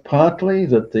 Now that's partly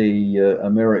that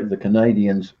the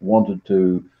Canadians wanted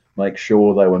to make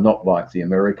sure they were not like the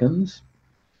Americans,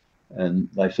 and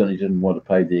they certainly didn't want to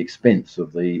pay the expense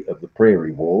of the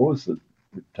prairie wars that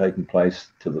had taken place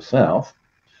to the south.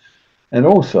 And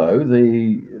also,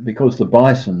 because the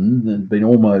bison had been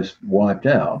almost wiped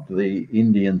out, the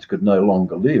Indians could no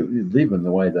longer live in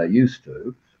the way they used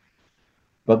to.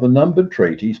 But the numbered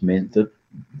treaties meant that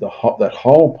that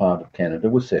whole part of Canada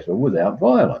was settled without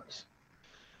violence.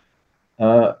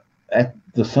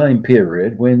 the same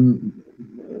period when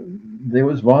there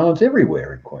was violence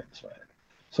everywhere in Queensland.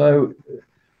 So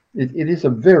it is a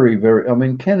very, very, I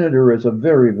mean, Canada is a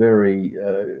very, very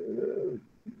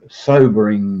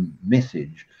sobering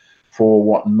message for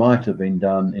what might have been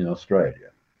done in Australia.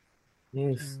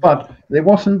 Yes. But there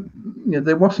wasn't,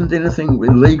 there wasn't anything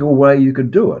legal way you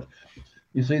could do it.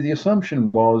 You see, the assumption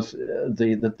was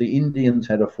that the Indians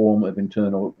had a form of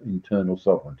internal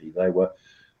sovereignty. They were,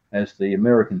 as the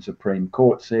American Supreme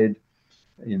Court said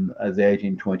in the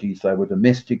 1820s, they were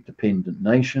domestic dependent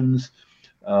nations,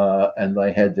 and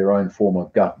they had their own form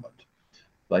of government.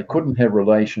 They couldn't have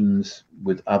relations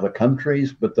with other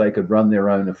countries, but they could run their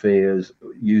own affairs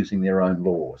using their own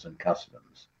laws and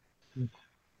customs.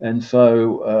 And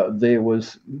so they were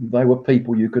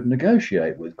people you could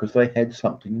negotiate with because they had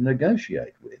something to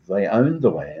negotiate with. They owned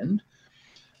the land,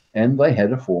 and they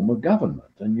had a form of government,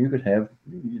 and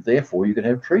therefore you could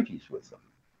have treaties with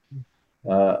them,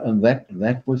 and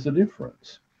that was the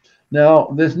difference. Now,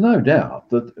 there's no doubt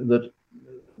that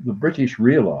the British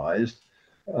realised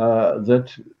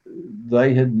that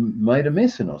they had made a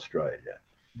mess in Australia,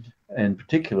 and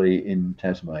particularly in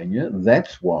Tasmania.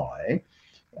 That's why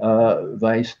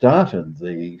they started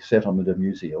the settlement of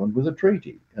New Zealand with a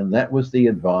treaty, and that was the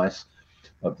advice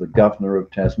of the governor of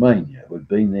Tasmania, who had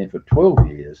been there for 12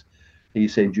 years. He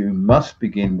said, you must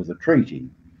begin with a treaty,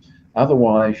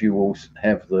 otherwise you will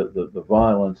have the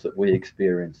violence that we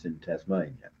experienced in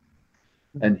Tasmania.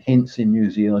 And hence in New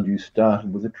Zealand you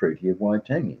started with the Treaty of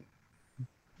Waitangi.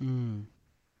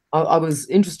 I was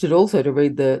interested also to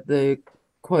read the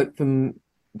quote from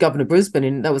Governor Brisbane,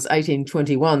 and that was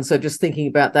 1821. So just thinking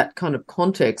about that kind of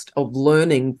context of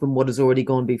learning from what has already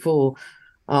gone before,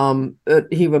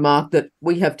 he remarked that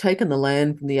we have taken the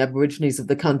land from the Aborigines of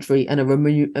the country, and a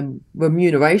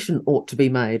remuneration ought to be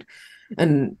made.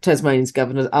 And Tasmanian's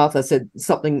Governor Arthur said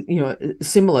something,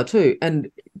 similar too. And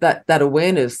that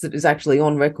awareness that is actually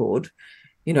on record,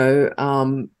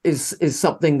 is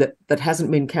something that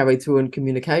hasn't been carried through in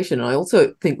communication. And I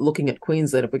also think, looking at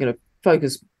Queensland, if we're going to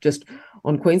focus just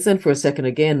on Queensland for a second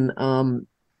again,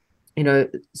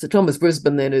 Sir Thomas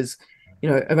Brisbane then is,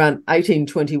 around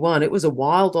 1821, it was a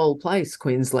wild old place,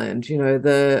 Queensland.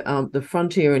 The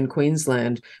frontier in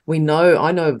Queensland. I know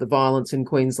of the violence in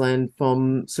Queensland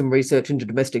from some research into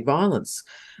domestic violence,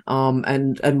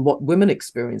 and what women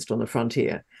experienced on the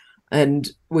frontier. And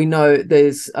we know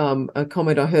there's a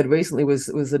comment I heard recently was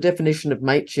the definition of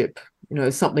mateship,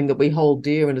 something that we hold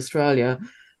dear in Australia.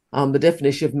 The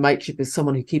definition of mateship is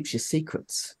someone who keeps your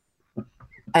secrets.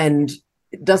 And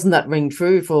doesn't that ring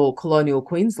true for colonial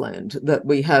Queensland, that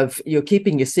you're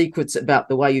keeping your secrets about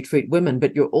the way you treat women,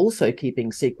 but you're also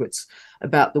keeping secrets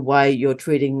about the way you're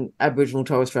treating Aboriginal and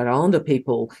Torres Strait Islander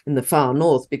people in the far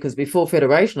north? Because before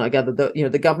Federation, I gather that,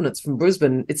 the governance from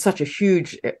Brisbane, it's such a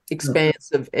huge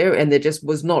expansive area, and there just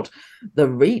was not the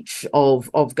reach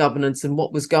of governance, and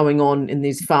what was going on in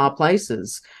these far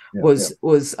places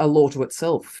was a law to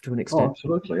itself to an extent. Oh,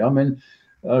 absolutely. I mean,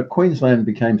 Queensland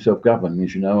became self-governing,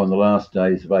 as you know, on the last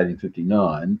days of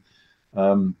 1859.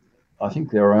 I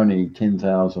think there were only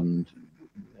 10,000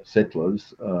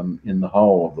 settlers in the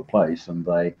whole of the place, and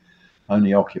they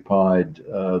only occupied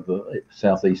the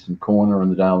southeastern corner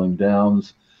and the Darling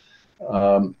Downs,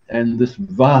 and this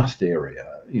vast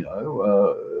area,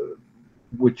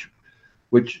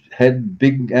 which had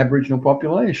big Aboriginal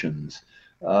populations.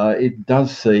 It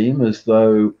does seem as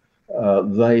though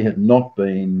they had not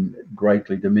been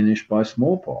greatly diminished by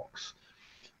smallpox.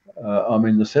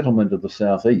 The settlement of the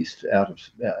southeast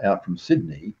out from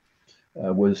Sydney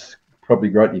was probably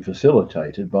greatly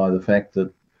facilitated by the fact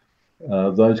that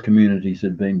those communities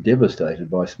had been devastated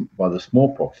by the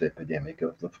smallpox epidemic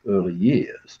of the early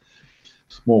years.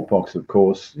 Smallpox, of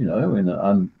course, in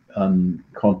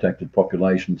uncontacted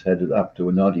populations had up to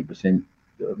a 90%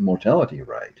 mortality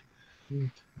rate.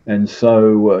 And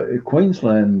so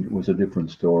Queensland was a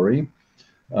different story.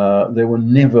 There were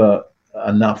never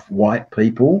enough white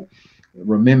people.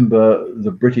 Remember,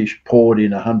 the British poured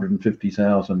in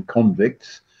 150,000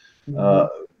 convicts,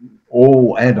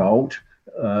 all adult,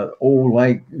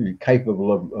 all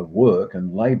capable of work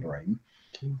and labouring,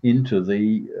 into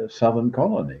the southern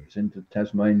colonies, into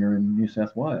Tasmania and New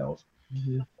South Wales.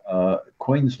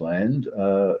 Queensland,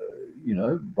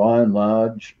 by and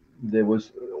large, there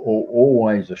was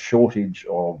always a shortage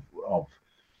of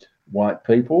white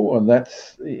people, and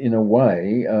that's in a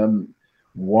way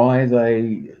why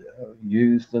they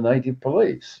used the native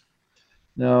police.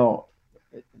 Now,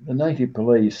 the native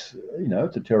police,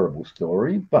 it's a terrible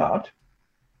story, but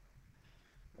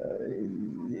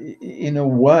in a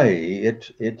way,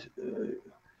 it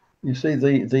You see,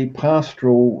 the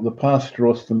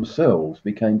pastoralists themselves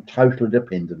became totally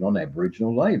dependent on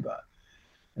Aboriginal labour.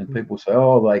 And people say,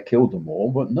 oh, they killed them all.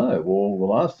 But no, well, the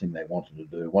last thing they wanted to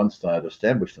do once they had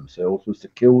established themselves was to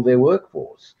kill their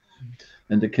workforce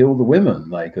and to kill the women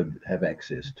they could have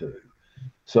access to.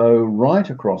 So right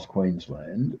across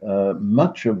Queensland,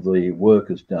 much of the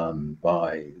work is done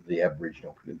by the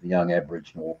young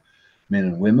Aboriginal men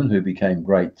and women who became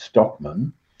great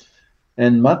stockmen,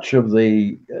 and much of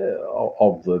the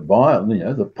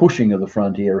the pushing of the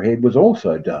frontier ahead was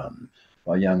also done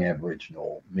by young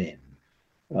Aboriginal men.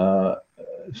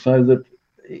 So that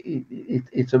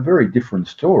it's a very different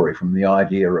story from the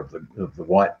idea of the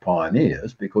white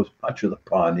pioneers, because much of the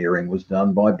pioneering was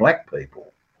done by black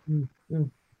people.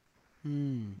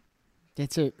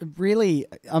 It's a really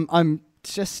I'm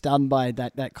just stunned by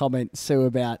that comment, Sue,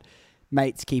 about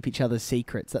mates keep each other's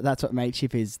secrets. That's what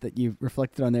mateship is, that you've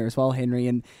reflected on there as well, Henry.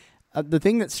 And the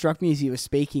thing that struck me as you were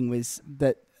speaking was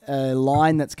that a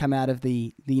line that's come out of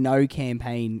the No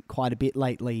campaign quite a bit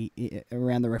lately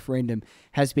around the referendum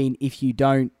has been, if you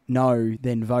don't know,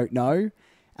 then vote no.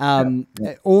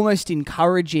 Almost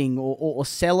encouraging or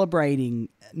celebrating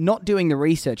not doing the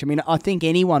research. I mean, I think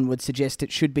anyone would suggest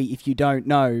it should be, if you don't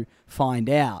know, find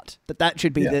out. That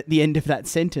should be the end of that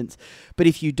sentence. But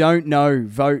if you don't know,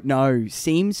 vote no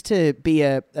seems to be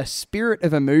a spirit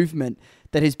of a movement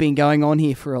that has been going on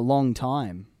here for a long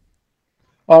time.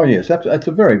 Oh, yes, that's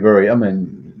a very, very, I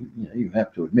mean, you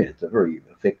have to admit, it's a very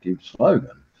effective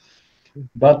slogan.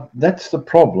 But that's the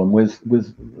problem with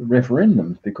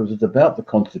referendums, because it's about the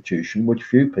Constitution, which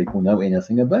few people know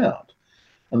anything about,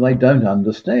 and they don't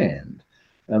understand,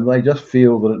 and they just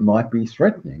feel that it might be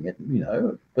threatening it,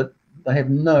 but they have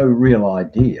no real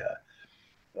idea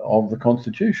of the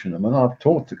Constitution. I mean, I've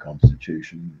taught the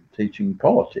Constitution teaching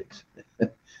politics.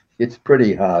 It's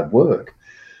pretty hard work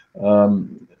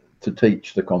to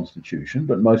teach the Constitution,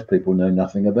 but most people know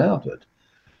nothing about it.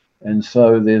 And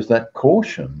so there's that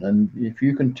caution, and if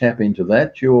you can tap into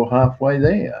that, you're halfway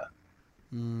there.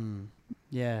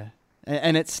 Yeah,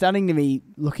 and it's stunning to me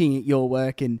looking at your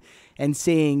work and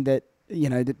seeing that,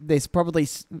 there's probably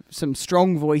some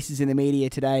strong voices in the media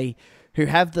today who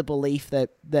have the belief that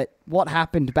what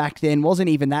happened back then wasn't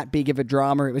even that big of a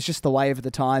drama. It was just the way of the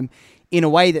time, in a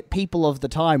way that people of the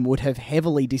time would have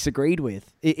heavily disagreed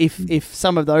with. If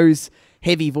some of those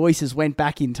heavy voices went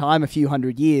back in time a few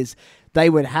hundred years, they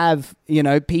would have,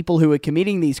 people who were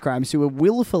committing these crimes, who were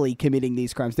willfully committing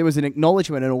these crimes. There was an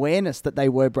acknowledgement and awareness that they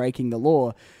were breaking the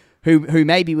law, who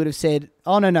maybe would have said,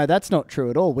 oh, no, that's not true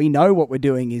at all. We know what we're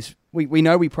doing is, we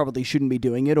know we probably shouldn't be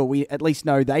doing it, or we at least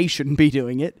know they shouldn't be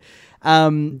doing it.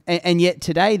 And yet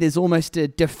today there's almost a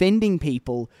defending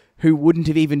people who wouldn't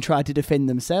have even tried to defend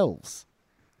themselves.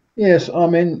 Yes, I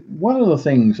mean, one of the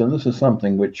things, and this is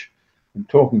something which, in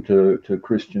talking to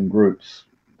Christian groups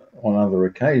on other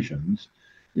occasions,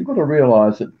 you've got to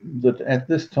realise that at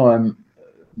this time,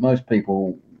 most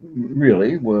people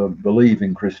really were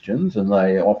believing Christians, and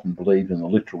they often believed in the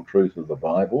literal truth of the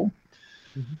Bible.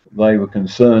 They were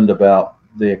concerned about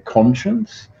their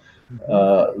conscience.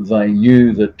 They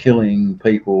knew that killing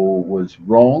people was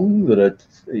wrong, that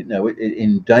it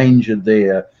endangered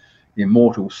their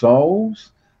immortal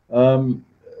souls.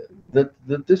 That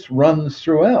this runs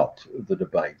throughout the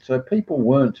debate. So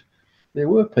there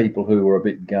were people who were a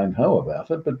bit gung-ho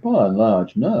about it, but by and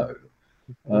large, no.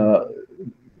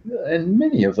 And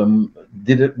many of them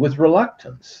did it with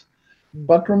reluctance.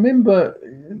 But remember,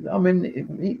 I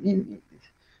mean,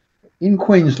 in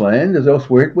Queensland, as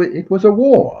elsewhere, it was a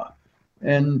war.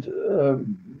 And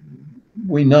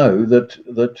we know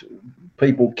that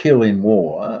people kill in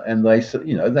war, and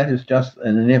that is just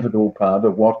an inevitable part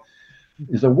of what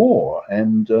is a war.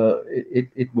 And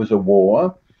it was a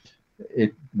war.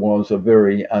 It was a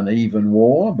very uneven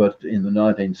war, but in the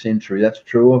 19th century, that's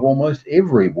true of almost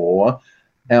every war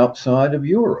outside of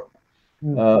Europe.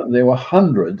 There were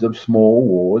hundreds of small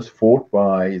wars fought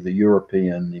by the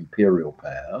European imperial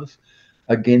powers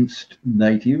against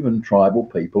native and tribal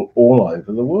people all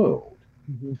over the world.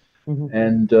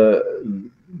 And,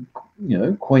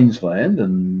 Queensland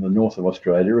and the north of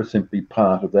Australia are simply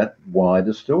part of that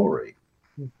wider story.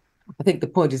 I think the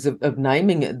point is of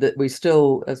naming it, that we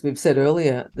still, as we've said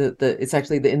earlier, that it's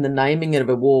actually in the naming it of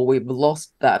a war, we've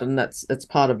lost that, and that's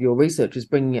part of your research, is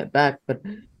bringing it back. But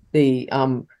there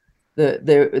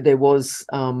was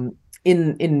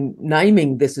in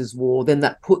naming this as war, then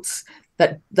that puts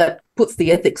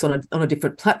the ethics on a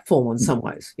different platform in some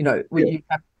ways.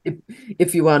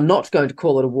 If you are not going to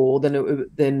call it a war,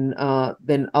 then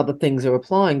other things are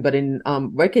applying. But in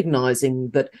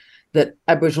recognizing that that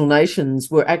Aboriginal nations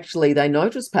were actually, they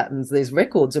noticed patterns. There's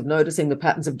records of noticing the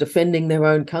patterns of defending their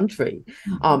own country,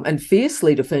 and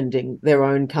fiercely defending their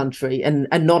own country and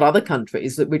not other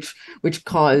countries, which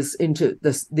ties into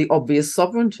the obvious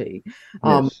sovereignty.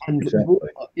 Yes, And exactly.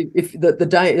 if the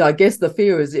day, I guess the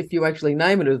fear is if you actually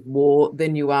name it as war,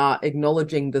 then you are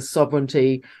acknowledging the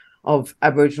sovereignty of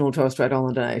Aboriginal and Torres Strait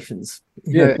Islander nations.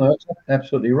 Yes, no, that's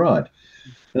absolutely right.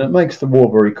 And it makes the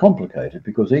war very complicated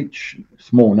because each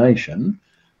small nation,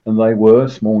 and they were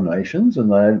small nations and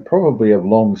they probably of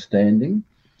long standing,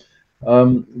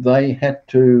 they had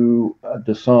to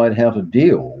decide how to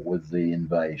deal with the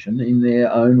invasion in their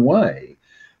own way.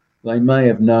 They may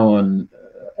have known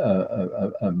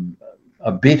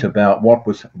a bit about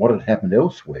what had happened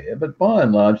elsewhere, but by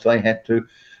and large they had to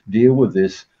deal with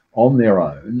this on their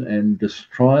own and just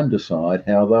try and decide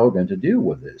how they were going to deal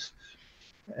with this,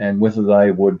 and whether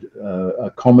they would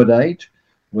accommodate,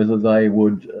 whether they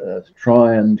would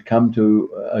try and come to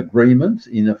agreements,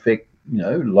 in effect,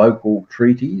 local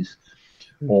treaties,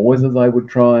 or whether they would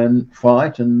try and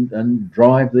fight and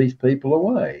drive these people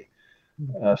away.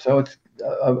 So it's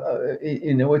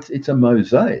a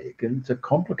mosaic, and it's a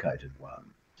complicated one.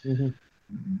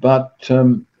 But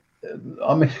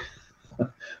I mean,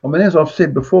 as I've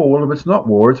said before, well, if it's not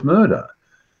war, it's murder.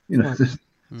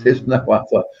 There's no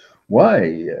other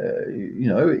way.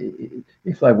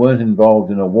 If they weren't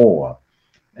involved in a war,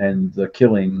 and the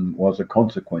killing was a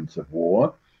consequence of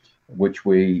war, which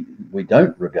we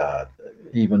don't regard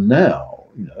even now.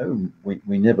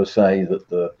 We never say that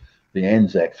the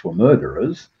Anzacs were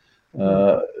murderers.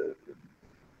 If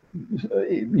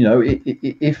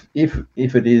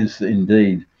it is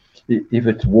indeed, if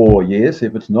it's war, yes.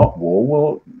 If it's not war,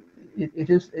 well,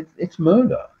 it's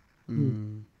murder.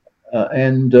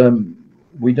 And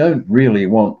we don't really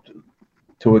want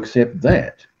to accept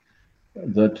that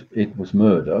it was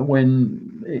murder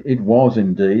when it was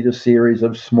indeed a series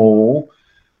of small,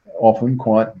 often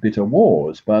quite bitter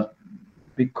wars. But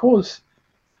because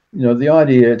the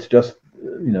idea, it's just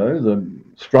the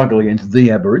struggle against the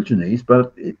Aborigines,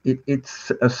 but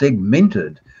it's a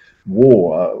segmented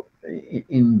war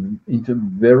into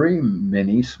very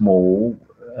many small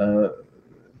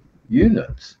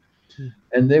units.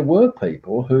 And there were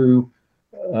people who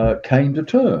came to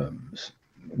terms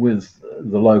with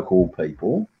the local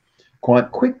people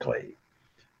quite quickly,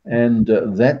 and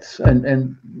that's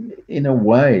and in a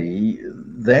way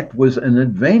that was an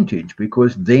advantage,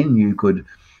 because then you could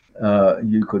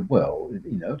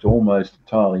it's almost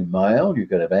entirely male. You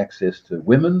could have access to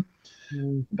women,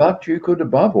 but you could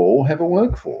above all have a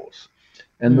workforce,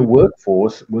 and the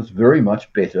workforce was very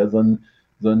much better than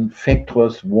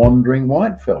feckless wandering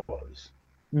white fellows.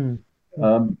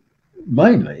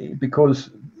 Mainly because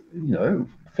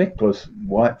feckless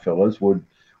white fellows would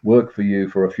work for you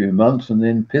for a few months and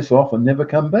then piss off and never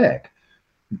come back.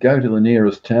 Go to the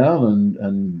nearest town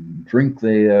and drink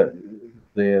their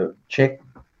check,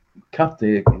 cut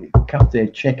their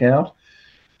check out.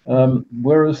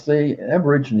 Whereas the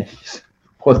Aborigines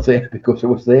was there because it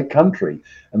was their country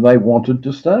and they wanted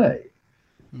to stay.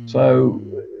 So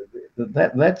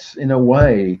that's in a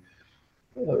way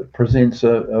presents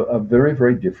a very,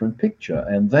 very different picture,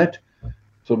 and that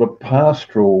sort of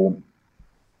pastoral,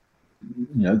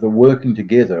 the working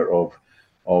together of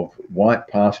white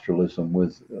pastoralism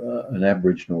with an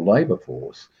Aboriginal labour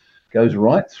force goes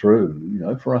right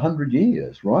through, for 100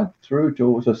 years, right through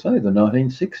to, as I say, the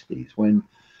 1960s, when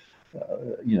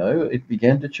it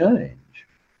began to change.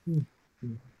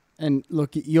 And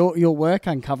look, your work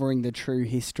uncovering the true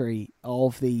history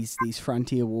of these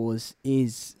frontier wars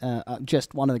is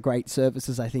just one of the great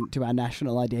services, I think, to our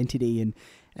national identity, and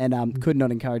could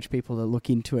not encourage people to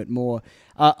look into it more.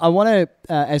 I want to,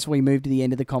 as we move to the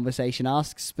end of the conversation,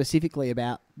 ask specifically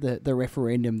about the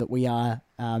referendum that we are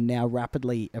now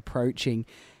rapidly approaching.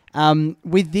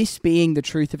 With this being the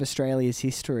truth of Australia's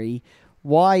history,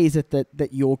 why is it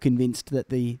that you're convinced that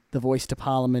the voice to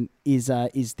Parliament is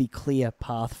the clear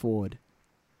path forward?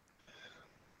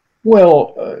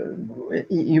 Well,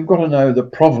 you've got to know the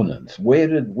provenance. Where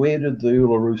did the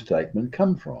Uluru Statement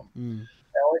come from?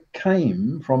 Now, it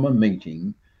came from a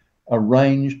meeting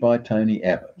arranged by Tony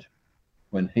Abbott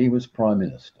when he was Prime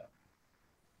Minister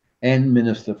and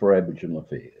Minister for Aboriginal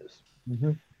Affairs.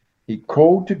 He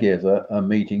called together a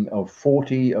meeting of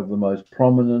 40 of the most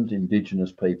prominent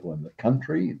Indigenous people in the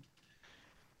country.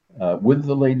 With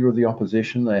the Leader of the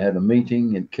Opposition, they had a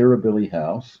meeting in Kirribilli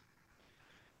House,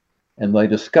 and they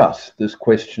discussed this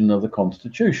question of the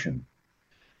Constitution.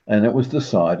 And it was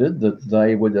decided that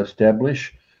they would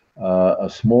establish a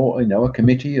small, a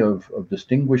committee of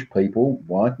distinguished people,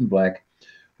 white and black,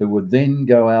 who would then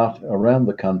go out around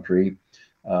the country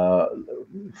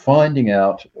finding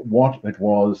out what it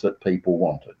was that people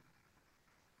wanted.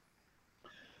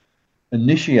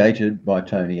 Initiated by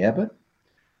Tony Abbott,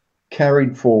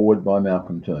 carried forward by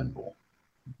Malcolm Turnbull.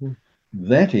 Mhm.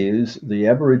 That is, the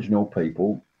Aboriginal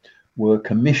people were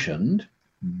commissioned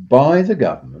by the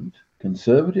government,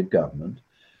 Conservative government,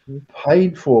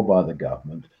 paid for by the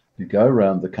government to go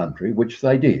around the country, which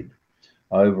they did.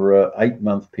 Over an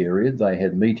 8-month period, they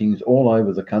had meetings all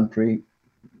over the country,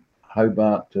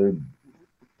 Hobart to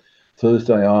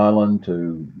Thursday Island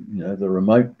to the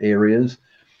remote areas.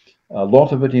 A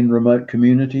lot of it in remote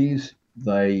communities.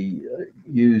 They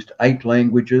used 8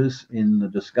 languages in the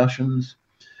discussions,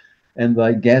 and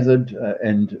they gathered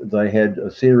and they had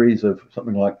a series of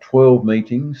something like 12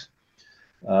 meetings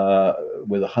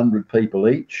with 100 people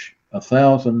each,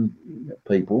 1,000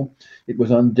 people. It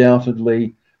was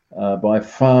undoubtedly by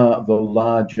far the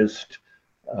largest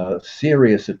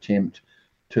serious attempt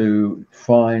to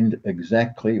find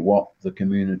exactly what the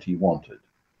community wanted.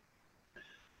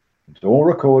 It's all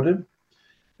recorded,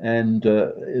 and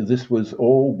this was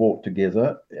all brought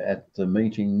together at the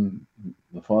meeting,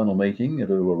 the final meeting at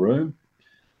Uluru,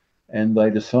 and they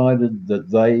decided that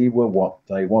they were what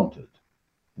they wanted.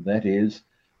 That is,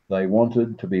 they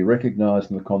wanted to be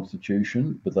recognised in the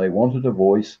Constitution, but they wanted a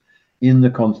voice in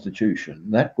the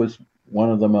Constitution. That was one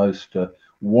of the most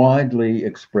widely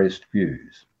expressed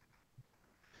views.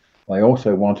 They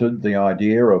also wanted the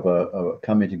idea of a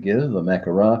coming together, the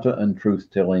Makarrata, and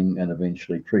truth-telling and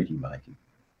eventually treaty-making.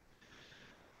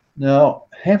 Now,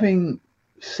 having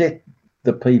set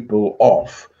the people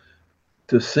off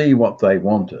to see what they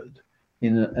wanted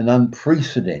in an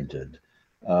unprecedented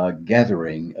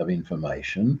gathering of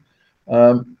information,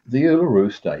 the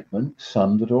Uluru Statement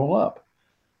summed it all up.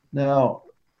 Now,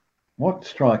 what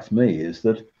strikes me is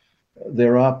that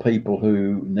there are people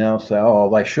who now say, "Oh,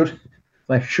 they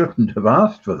shouldn't have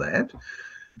asked for that."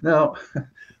 Now,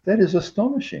 that is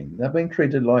astonishing. They're being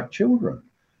treated like children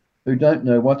who don't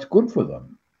know what's good for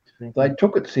them. They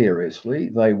took it seriously.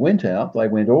 They went out, they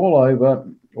went all over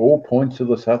all points of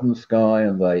the southern sky,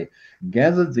 and they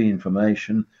gathered the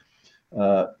information,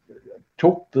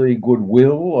 took the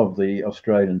goodwill of the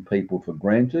Australian people for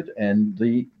granted, and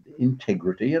the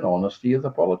integrity and honesty of the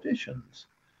politicians.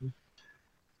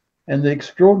 And the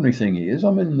extraordinary thing is,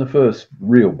 the first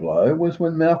real blow was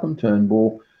when Malcolm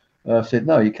Turnbull said,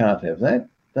 "No, you can't have that.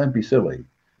 Don't be silly."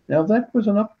 Now, that was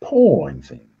an appalling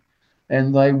thing.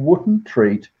 And they wouldn't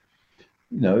treat,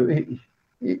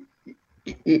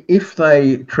 if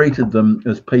they treated them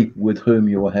as people with whom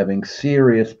you were having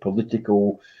serious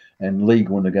political and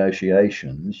legal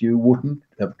negotiations, you wouldn't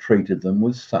have treated them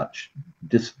with such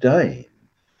disdain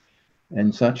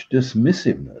and such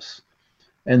dismissiveness.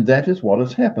 And that is what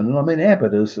has happened. And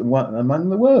Abbott is among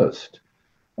the worst.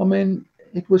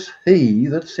 It was he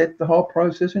that set the whole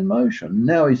process in motion.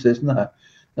 Now he says, no,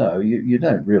 you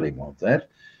don't really want that.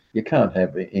 You can't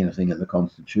have anything in the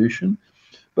Constitution.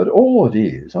 But all it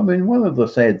is, one of the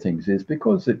sad things is,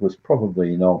 because it was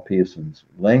probably in old Pearson's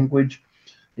language,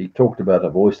 he talked about a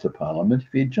voice to Parliament.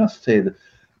 If he had just said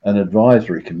an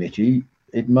advisory committee,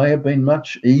 it may have been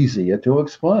much easier to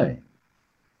explain.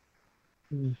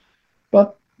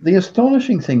 But the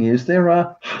astonishing thing is there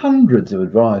are hundreds of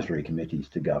advisory committees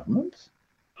to governments,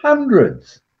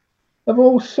 hundreds of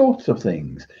all sorts of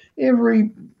things.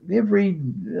 Every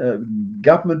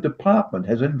government department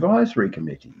has advisory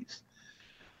committees.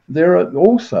 There are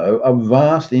also a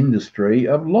vast industry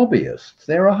of lobbyists.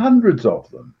 There are hundreds of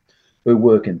them who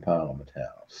work in Parliament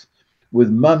House with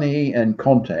money and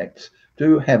contacts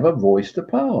to have a voice to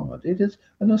Parliament. It is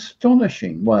an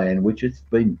astonishing way in which it's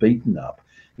been beaten up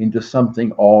into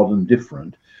something odd and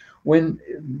different when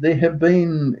there have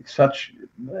been such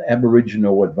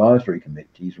Aboriginal advisory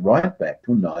committees right back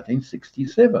to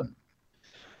 1967.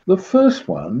 The first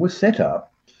one was set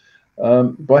up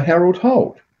by Harold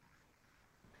Holt.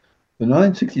 The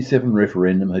 1967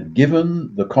 referendum had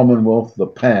given the Commonwealth the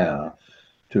power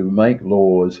to make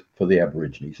laws for the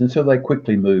Aborigines, and so they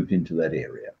quickly moved into that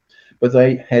area. But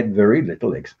they had very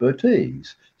little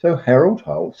expertise. So Harold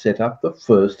Holt set up the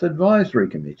first advisory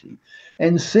committee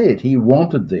and said he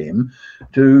wanted them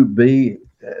to be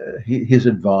his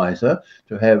advisor,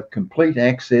 to have complete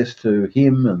access to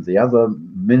him and the other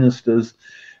ministers,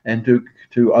 and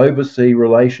to oversee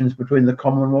relations between the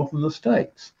Commonwealth and the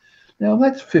states. Now,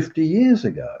 that's 50 years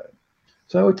ago.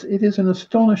 So it is an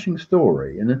astonishing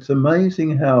story, and it's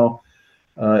amazing how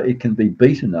it can be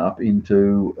beaten up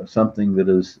into something that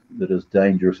is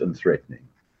dangerous and threatening.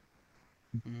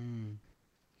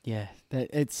 Yeah,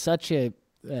 it's such a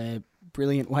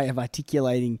brilliant way of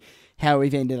articulating how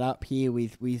we've ended up here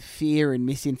with fear and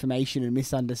misinformation and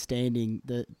misunderstanding.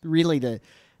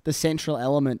 The central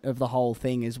element of the whole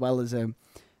thing, as well as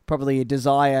probably a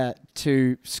desire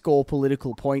to score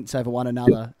political points over one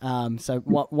another.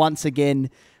 Once again,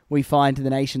 we find the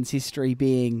nation's history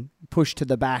being pushed to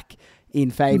the back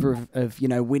in favour of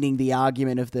winning the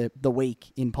argument of the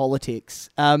weak in politics.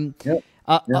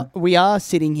 We are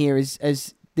sitting here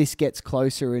as this gets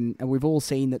closer, and we've all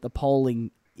seen that the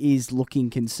polling is looking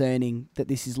concerning, that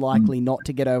this is likely not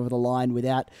to get over the line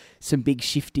without some big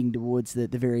shifting towards the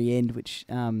very end, which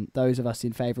those of us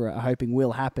in favour are hoping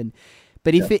will happen.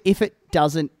 But if it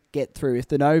doesn't get through, if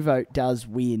the no vote does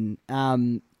win,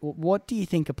 what do you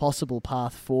think a possible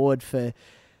path forward for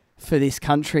this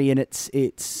country and its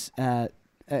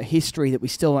history that we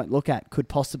still won't look at could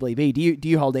possibly be? Do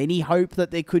you hold any hope that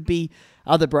there could be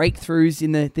other breakthroughs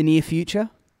in the near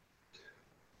future?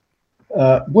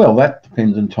 Well, that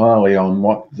depends entirely on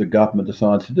what the government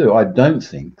decides to do. I don't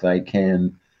think they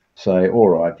can say, all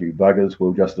right, you buggers,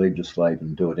 we'll just legislate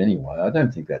and do it anyway. I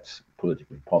don't think that's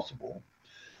politically possible.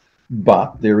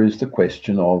 But there is the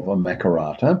question of a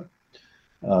Makarrata,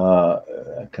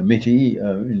 a committee,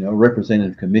 a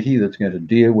representative committee that's going to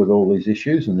deal with all these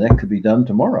issues, and that could be done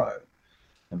tomorrow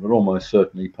and would almost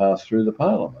certainly pass through the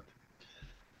parliament.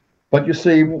 But you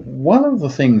see, one of the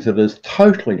things that is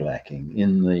totally lacking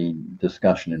in the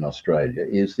discussion in Australia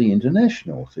is the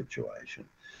international situation.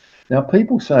 Now,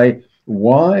 people say,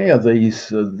 why are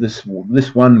this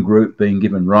one group being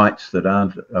given rights that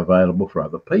aren't available for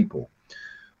other people?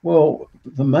 Well,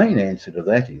 the main answer to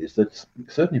that is that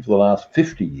certainly for the last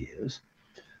 50 years,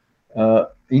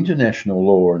 international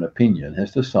law and opinion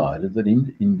has decided that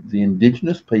in the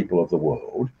indigenous people of the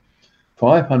world,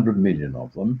 500 million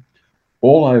of them,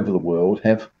 all over the world,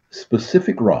 have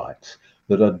specific rights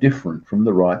that are different from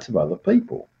the rights of other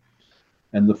people.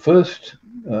 And the first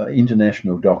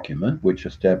international document which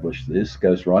established this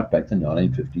goes right back to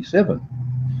 1957.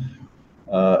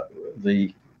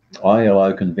 The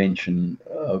ILO Convention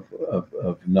of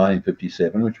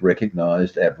 1957, which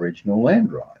recognised Aboriginal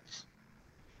land rights,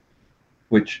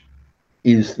 which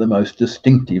is the most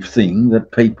distinctive thing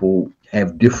that people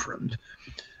have different.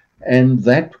 And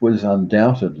that was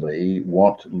undoubtedly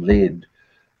what led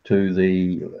to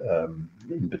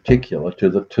in particular, to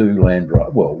the two land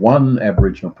rights. Well, one,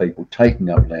 Aboriginal people taking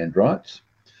up land rights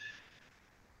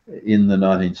in the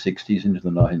 1960s into the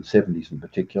 1970s in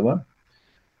particular,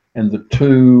 and the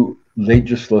two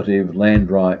legislative land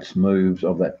rights moves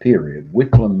of that period.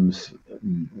 Whitlam's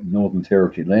Northern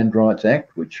Territory Land Rights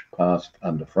Act, which passed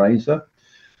under Fraser,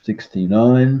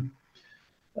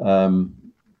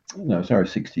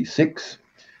 1966.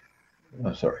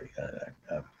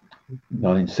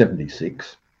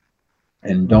 1976,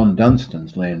 and Don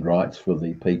Dunstan's land rights for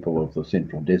the people of the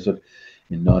Central Desert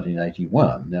in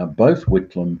 1981. Now, both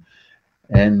Whitlam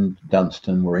and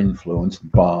Dunstan were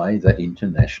influenced by that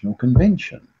international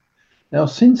convention. Now,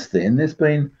 since then, there's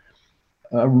been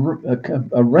a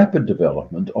rapid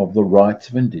development of the rights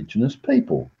of Indigenous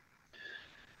people,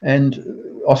 and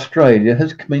Australia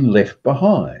has been left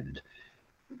behind.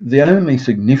 The only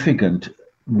significant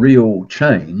real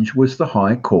change was the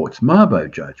High Court's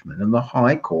Mabo judgment, and the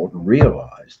High Court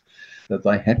realised that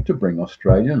they had to bring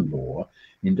Australian law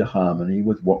into harmony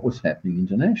with what was happening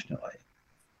internationally.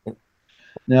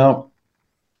 Now,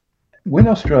 when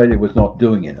Australia was not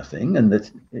doing anything, and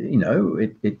that's,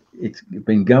 it's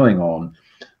been going on,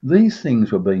 these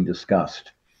things were being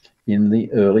discussed in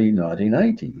the early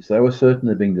 1980s. They were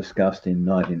certainly being discussed in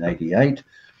 1988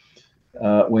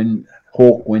 when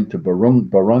Hawke went to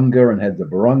Barunga and had the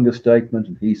Barunga Statement,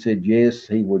 and he said yes,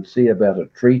 he would see about a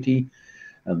treaty.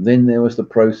 And then there was the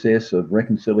process of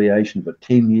reconciliation for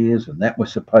 10 years, and that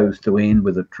was supposed to end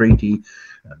with a treaty.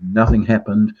 Nothing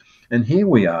happened. And here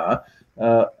we are,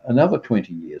 another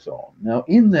 20 years on. Now,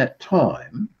 in that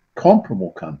time,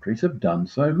 comparable countries have done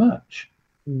so much.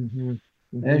 Mm-hmm.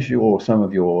 Mm-hmm. As some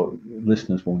of your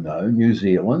listeners will know, New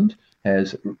Zealand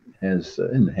has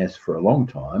for a long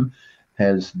time,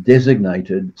 has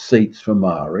designated seats for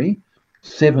Maori,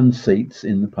 7 seats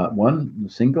in the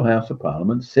single House of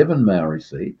Parliament, 7 Maori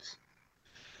seats.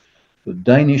 The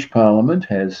Danish Parliament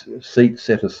has seats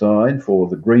set aside for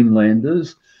the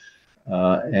Greenlanders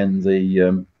and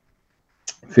the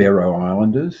Faroe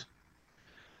Islanders.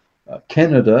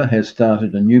 Canada has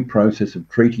started a new process of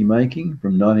treaty making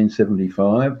from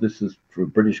 1975. This is for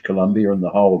British Columbia and the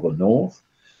whole of the North.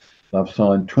 They've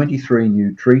signed 23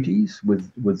 new treaties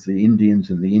with the Indians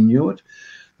and the Inuit.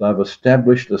 They've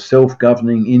established a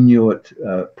self-governing Inuit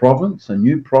province, a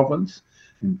new province,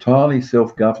 entirely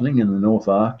self-governing in the North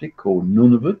Arctic called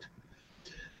Nunavut.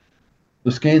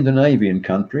 The Scandinavian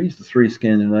countries, the three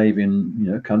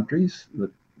Scandinavian countries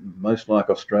that most like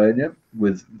Australia,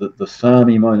 with the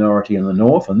Sami minority in the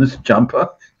north, and this jumper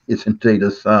is indeed a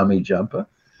Sami jumper.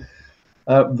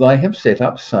 They have set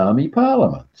up Sami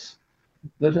parliaments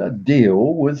that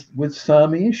deal with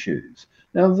Sami issues.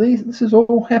 Now, this has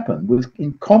all happened with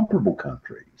incomparable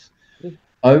countries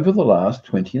over the last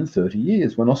 20 and 30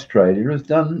 years when Australia has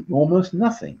done almost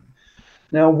nothing.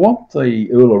 Now, what the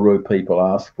Uluru people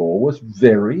asked for was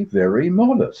very, very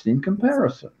modest in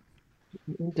comparison.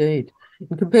 Indeed.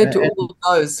 And compared to all of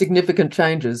those significant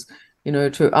changes,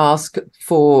 to ask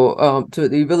for to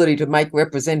the ability to make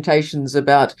representations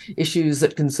about issues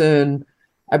that concern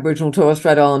Aboriginal and Torres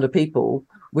Strait Islander people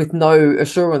with no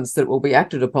assurance that it will be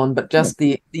acted upon, but just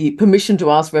the permission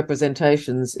to ask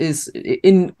representations is,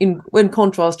 in when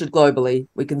contrasted globally,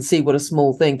 we can see what a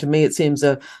small thing. To me, it seems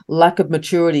a lack of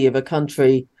maturity of a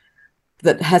country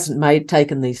that hasn't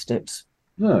taken these steps.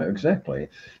 No, exactly.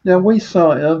 Now we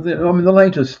saw. The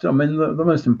latest. The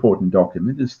most important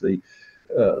document is the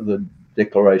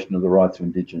Declaration of the Rights of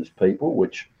Indigenous People,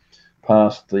 which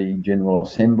passed the General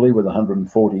Assembly with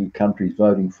 140 countries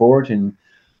voting for it in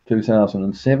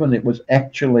 2007. It was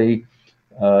actually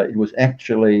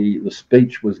the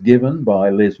speech was given by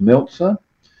Les Meltzer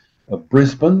of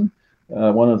Brisbane,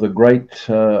 one of the great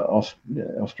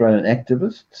Australian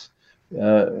activists.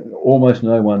 Almost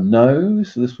no one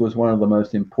knows this was one of the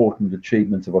most important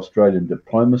achievements of Australian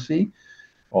diplomacy,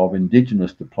 of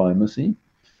Indigenous diplomacy.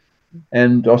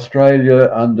 And Australia,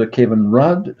 under Kevin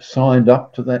Rudd, signed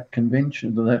up to that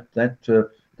convention, that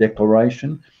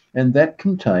declaration, and that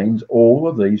contains all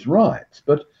of these rights.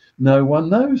 But no one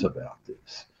knows about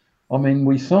this.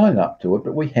 We sign up to it,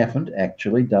 but we haven't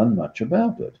actually done much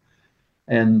about it.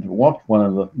 And one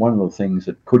of the things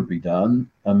that could be done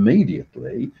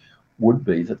immediately would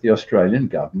be that the Australian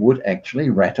government would actually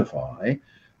ratify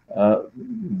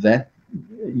that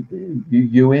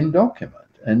UN document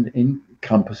and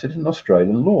encompass it in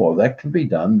Australian law. That can be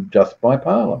done just by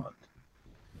Parliament.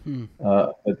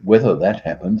 But whether that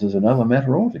happens is another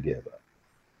matter altogether.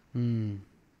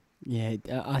 Yeah,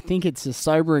 I think it's a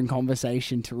sobering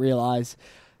conversation to realise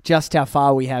just how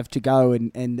far we have to go,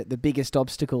 and the biggest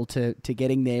obstacle to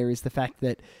getting there is the fact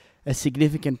that a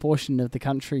significant portion of the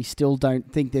country still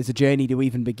don't think there's a journey to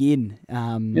even begin.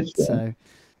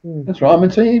 That's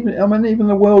right. Even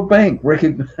the World Bank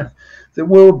the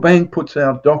World Bank puts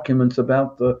out documents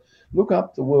about look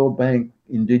up the World Bank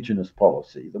Indigenous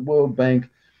policy. The World Bank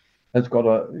has got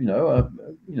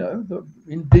the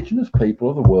Indigenous people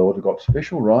of the world have got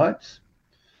special rights.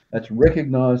 That's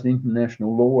recognised in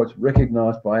international law. It's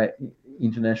recognised by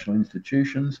international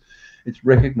institutions. It's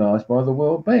recognised by the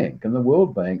World Bank. And the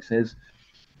World Bank says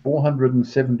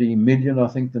 470 million, I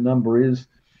think the number is.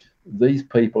 These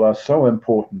people are so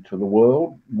important to the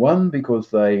world. One, because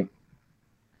they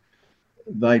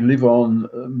live on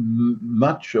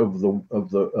much of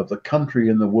the country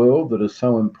in the world that is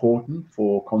so important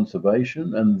for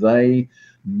conservation, and they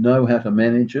know how to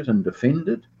manage it and defend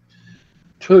it.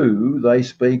 Two, they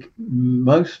speak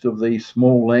most of these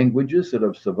small languages that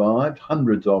have survived,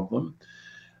 hundreds of them,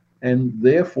 and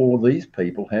therefore these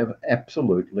people have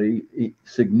absolutely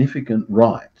significant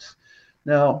rights.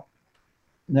 Now,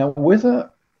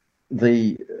 whether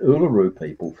the Uluru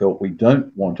people felt we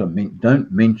don't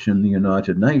mention the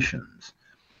United Nations,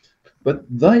 but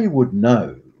they would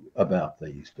know about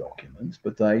these documents,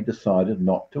 but they decided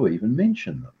not to even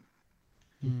mention them.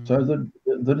 So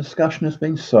the discussion has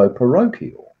been so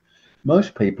parochial.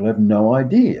 Most people have no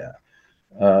idea.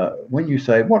 When you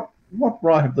say, what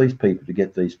right have these people to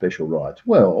get these special rights?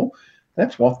 Well,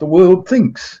 that's what the world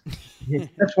thinks.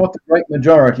 That's what the great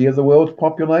majority of the world's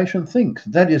population thinks.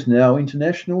 That is now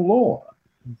international law.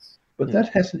 But that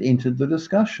hasn't entered the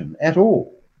discussion at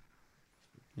all.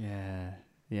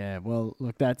 Yeah. Well,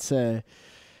 look, that's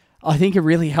I think a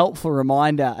really helpful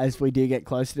reminder as we do get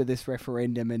closer to this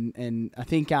referendum. And I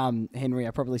think, Henry,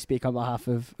 I probably speak on behalf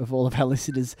of all of our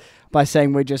listeners by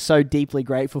saying we're just so deeply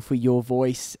grateful for your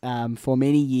voice for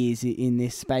many years in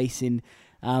this space, in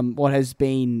what has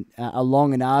been a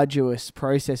long and arduous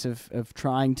process of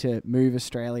trying to move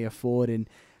Australia forward and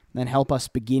help us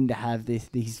begin to have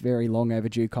these very long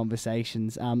overdue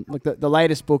conversations. Look, the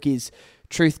latest book is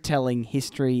Truth-Telling,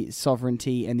 History,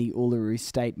 Sovereignty and the Uluru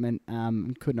Statement.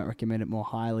 Could not recommend it more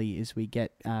highly as we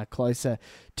get closer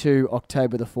to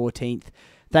October the 14th.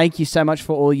 Thank you so much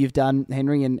for all you've done,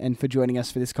 Henry, and for joining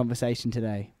us for this conversation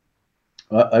today.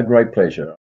 A great pleasure.